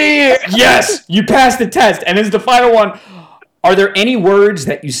wanted to hear. Yes, you passed the test. And as the final one, are there any words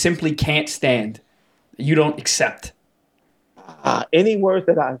that you simply can't stand, that you don't accept? Any words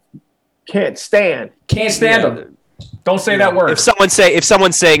that I can't stand. Can't stand them. Don't say that word. If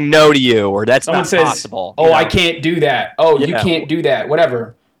someone's saying no to you, or that's not possible. Oh, I can't do that. Oh, you can't do that.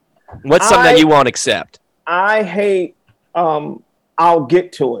 Whatever. What's something that you won't accept? I hate. I'll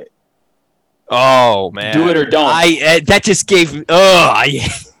get to it. Oh man, do it or don't. That just gave. I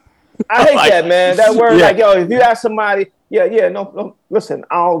hate that, man. That word, like if you ask somebody, no, listen,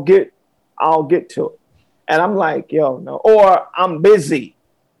 I'll get to it, and I'm like, no, or I'm busy.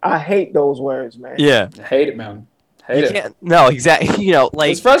 I hate those words, man. Yeah, I hate it, man. No, exactly.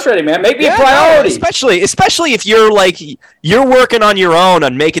 It's frustrating, man. Make me a priority. Especially if you're working on your own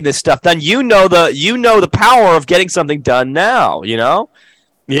on making this stuff done. You know the power of getting something done now. Yeah.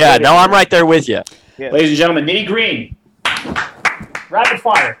 No, I'm right there with you. Yeah. Ladies and gentlemen, Nitty Green. Rapid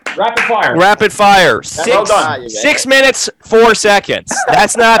fire. Well done. 6 minutes, 4 seconds.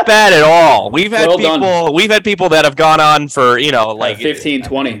 That's not bad at all. We've had people that have gone on for 15,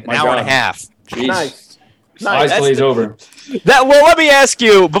 20, an hour and a half. Jeez. Nice. Eyes glaze over. Let me ask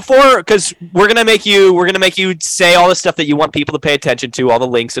you because we're gonna make you say all the stuff that you want people to pay attention to, all the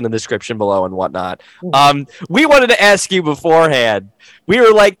links in the description below and whatnot. We wanted to ask you beforehand. We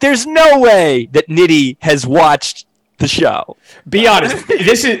were like, "There's no way that Nitty has watched the show." Be honest.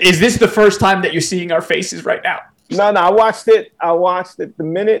 Is this the first time that you're seeing our faces right now? No. I watched it the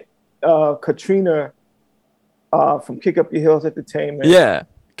minute Katrina from Kick Up Your Heels Entertainment. Yeah.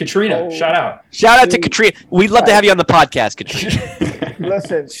 Katrina, shout out. Shout out to Katrina. We'd love to have you on the podcast, Katrina.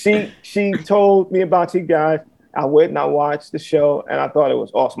 Listen, she told me about you guys. I went and I watched the show, and I thought it was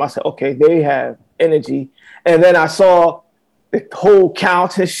awesome. I said, okay, they have energy. And then I saw the whole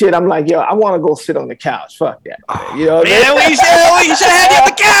couch and shit. I'm like, yo, I want to go sit on the couch. Fuck that. You know what I mean? We should have you on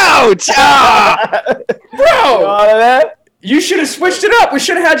the couch. Bro, you know all of that? You should have switched it up. We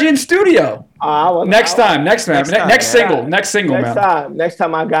should have had you in studio. Next time, single, man. Next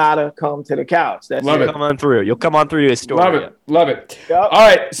time I gotta come to the couch. That's Love it. Come on through. You'll come on through to Astoria. Love it. Yep. All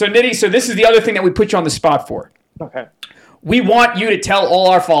right, so Nitty, so this is the other thing that we put you on the spot for. Okay. We want you to tell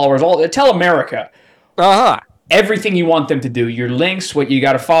all our followers, tell America, everything you want them to do. Your links, what you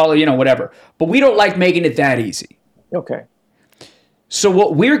got to follow, whatever. But we don't like making it that easy. Okay. So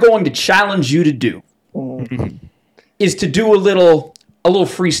what we're going to challenge you to do is to do a little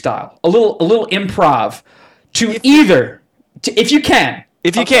freestyle, a little improv, if you can,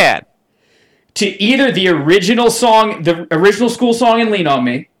 to either the original school song and Lean on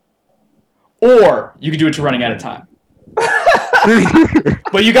Me, or you can do it to Running Out of Time.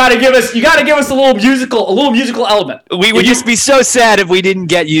 But you got to give us a little musical element. We would just be so sad if we didn't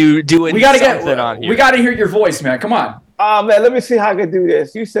get you doing something on here. We got to hear your voice, man. Come on. Man, let me see how I can do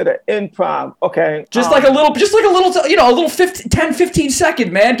this. You said an improv. Okay. Just like a little, a little 10, 15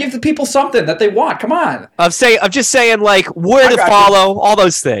 second, man. Give the people something that they want. Come on. I'm just saying, like, where to follow, all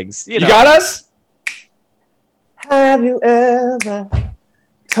those things. You got us? Have you ever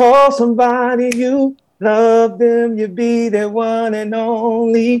told somebody you love them, you be their one and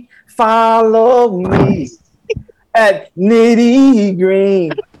only? Follow me at Nitty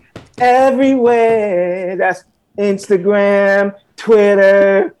Green everywhere. That's Instagram,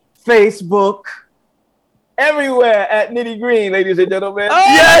 Twitter, Facebook, everywhere at Nitty Green, ladies and gentlemen. Oh,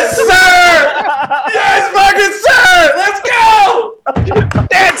 yes, sir! Yes, fucking sir! Let's go!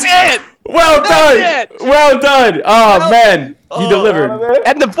 That's it! Well done! Oh, man, you delivered.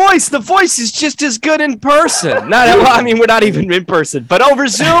 And the voice is just as good in person. We're not even in person, but over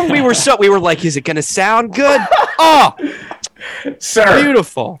Zoom, we were like, is it going to sound good? Oh, sir,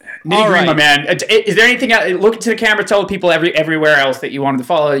 beautiful. Nitty Green, my man. Is there anything else? Look into the camera. Tell the people everywhere else that you wanted to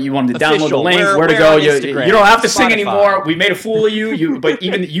follow. You wanted to download the link. Where to go? You don't have to sing anymore. We made a fool of you. But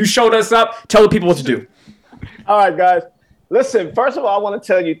even you showed us up. Tell the people what to do. All right, guys. Listen. First of all, I want to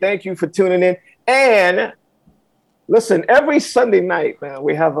tell you thank you for tuning in. And listen, every Sunday night, man,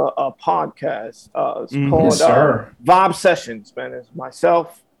 we have a podcast. It's called Vibe Sessions. Man, it's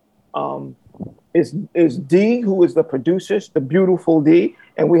myself. Is D, who is the producer, the beautiful D,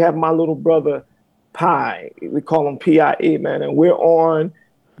 and we have my little brother, Pi. We call him P-I-E, man, and we're on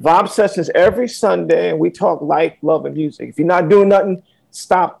Vibe Sessions every Sunday, and we talk life, love, and music. If you're not doing nothing,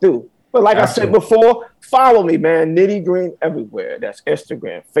 stop through. But like I said before, follow me, man. Nitty Green everywhere. That's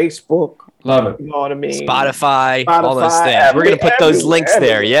Instagram, Facebook. Love it. You know what I mean? Spotify, all those things. We're going to put those links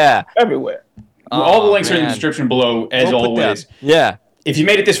there, yeah. Everywhere. All the links are in the description below, as always. Yeah. If you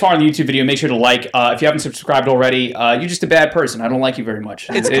made it this far in the YouTube video, make sure to like. If you haven't subscribed already, you're just a bad person. I don't like you very much.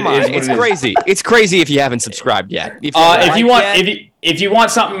 It's crazy. It's crazy if you haven't subscribed yet. If you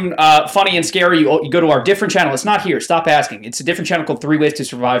want something funny and scary, you go to our different channel. It's not here. Stop asking. It's a different channel called 3 Ways to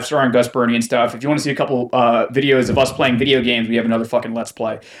Survive, starring Gus Burney and stuff. If you want to see a couple videos of us playing video games, we have another fucking Let's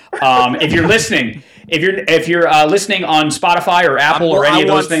Play. If you're listening, if you're listening on Spotify or Apple or any of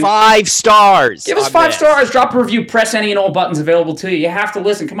those things, 5 stars. Give us 5 stars. Drop a review. Press any and all buttons available to you. You have to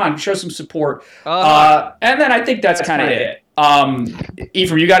listen. Come on, show some support. And then I think that's kind of it.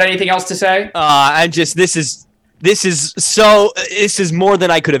 Ephraim, you got anything else to say? This is more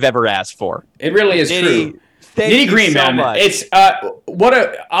than I could have ever asked for. It really is true. Nitty Green, man. Much. It's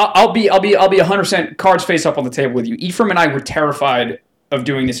I'll be 100% cards face up on the table with you. Ephraim and I were terrified of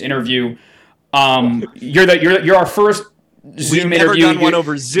doing this interview. You're our first Zoom interview. We've never done one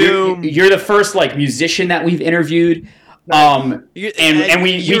over Zoom. You're the first musician that we've interviewed.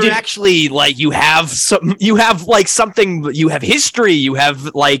 You're actually like you have something. You have history. You have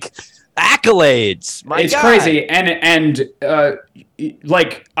accolades. It's crazy, and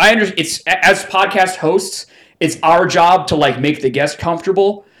I understand. It's as podcast hosts, it's our job to make the guest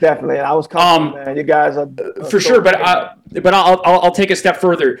comfortable. Definitely, I was comfortable, man. You guys are for sure, but I'll take a step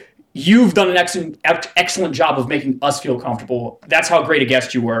further. You've done an excellent job of making us feel comfortable. That's how great a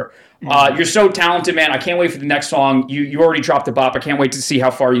guest you were. You're so talented, man. I can't wait for the next song. You already dropped the bop. I can't wait to see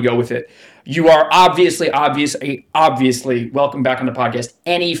how far you go with it. You are obviously welcome back on the podcast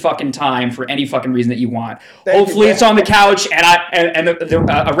any fucking time for any fucking reason that you want. Hopefully it's on the couch and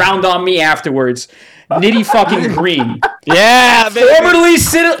around on me afterwards. Nitty fucking Green. Yeah, formerly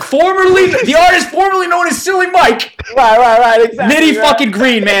the artist formerly known as Silly Mike. Right, exactly. Nitty fucking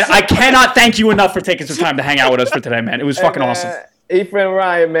Green, man. I cannot thank you enough for taking some time to hang out with us for today, man. It was fucking awesome. Ephraim and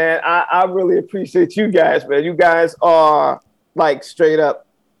Ryan, man, I really appreciate you guys, man. You guys are like straight up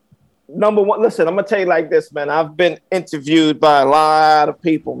number one. Listen, I'm gonna tell you like this, man. I've been interviewed by a lot of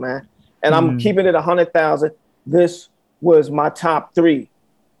people, man, and I'm keeping it 100,000. This was my top 3.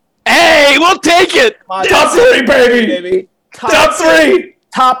 Hey, we'll take it. Top 3, baby. Top 3.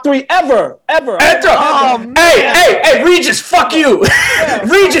 Top 3 ever. Hey, Regis, fuck you.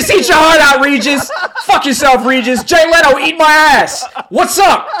 Regis, eat your heart out, Regis. Fuck yourself, Regis. Jay Leno, eat my ass. What's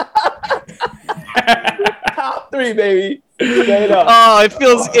up? Top 3, baby. Oh, it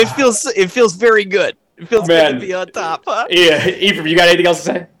feels very good. It feels good to be on top, huh? Yeah, Ephraim, you got anything else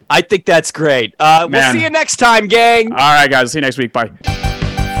to say? I think that's great. We'll see you next time, gang. All right, guys. See you next week. Bye.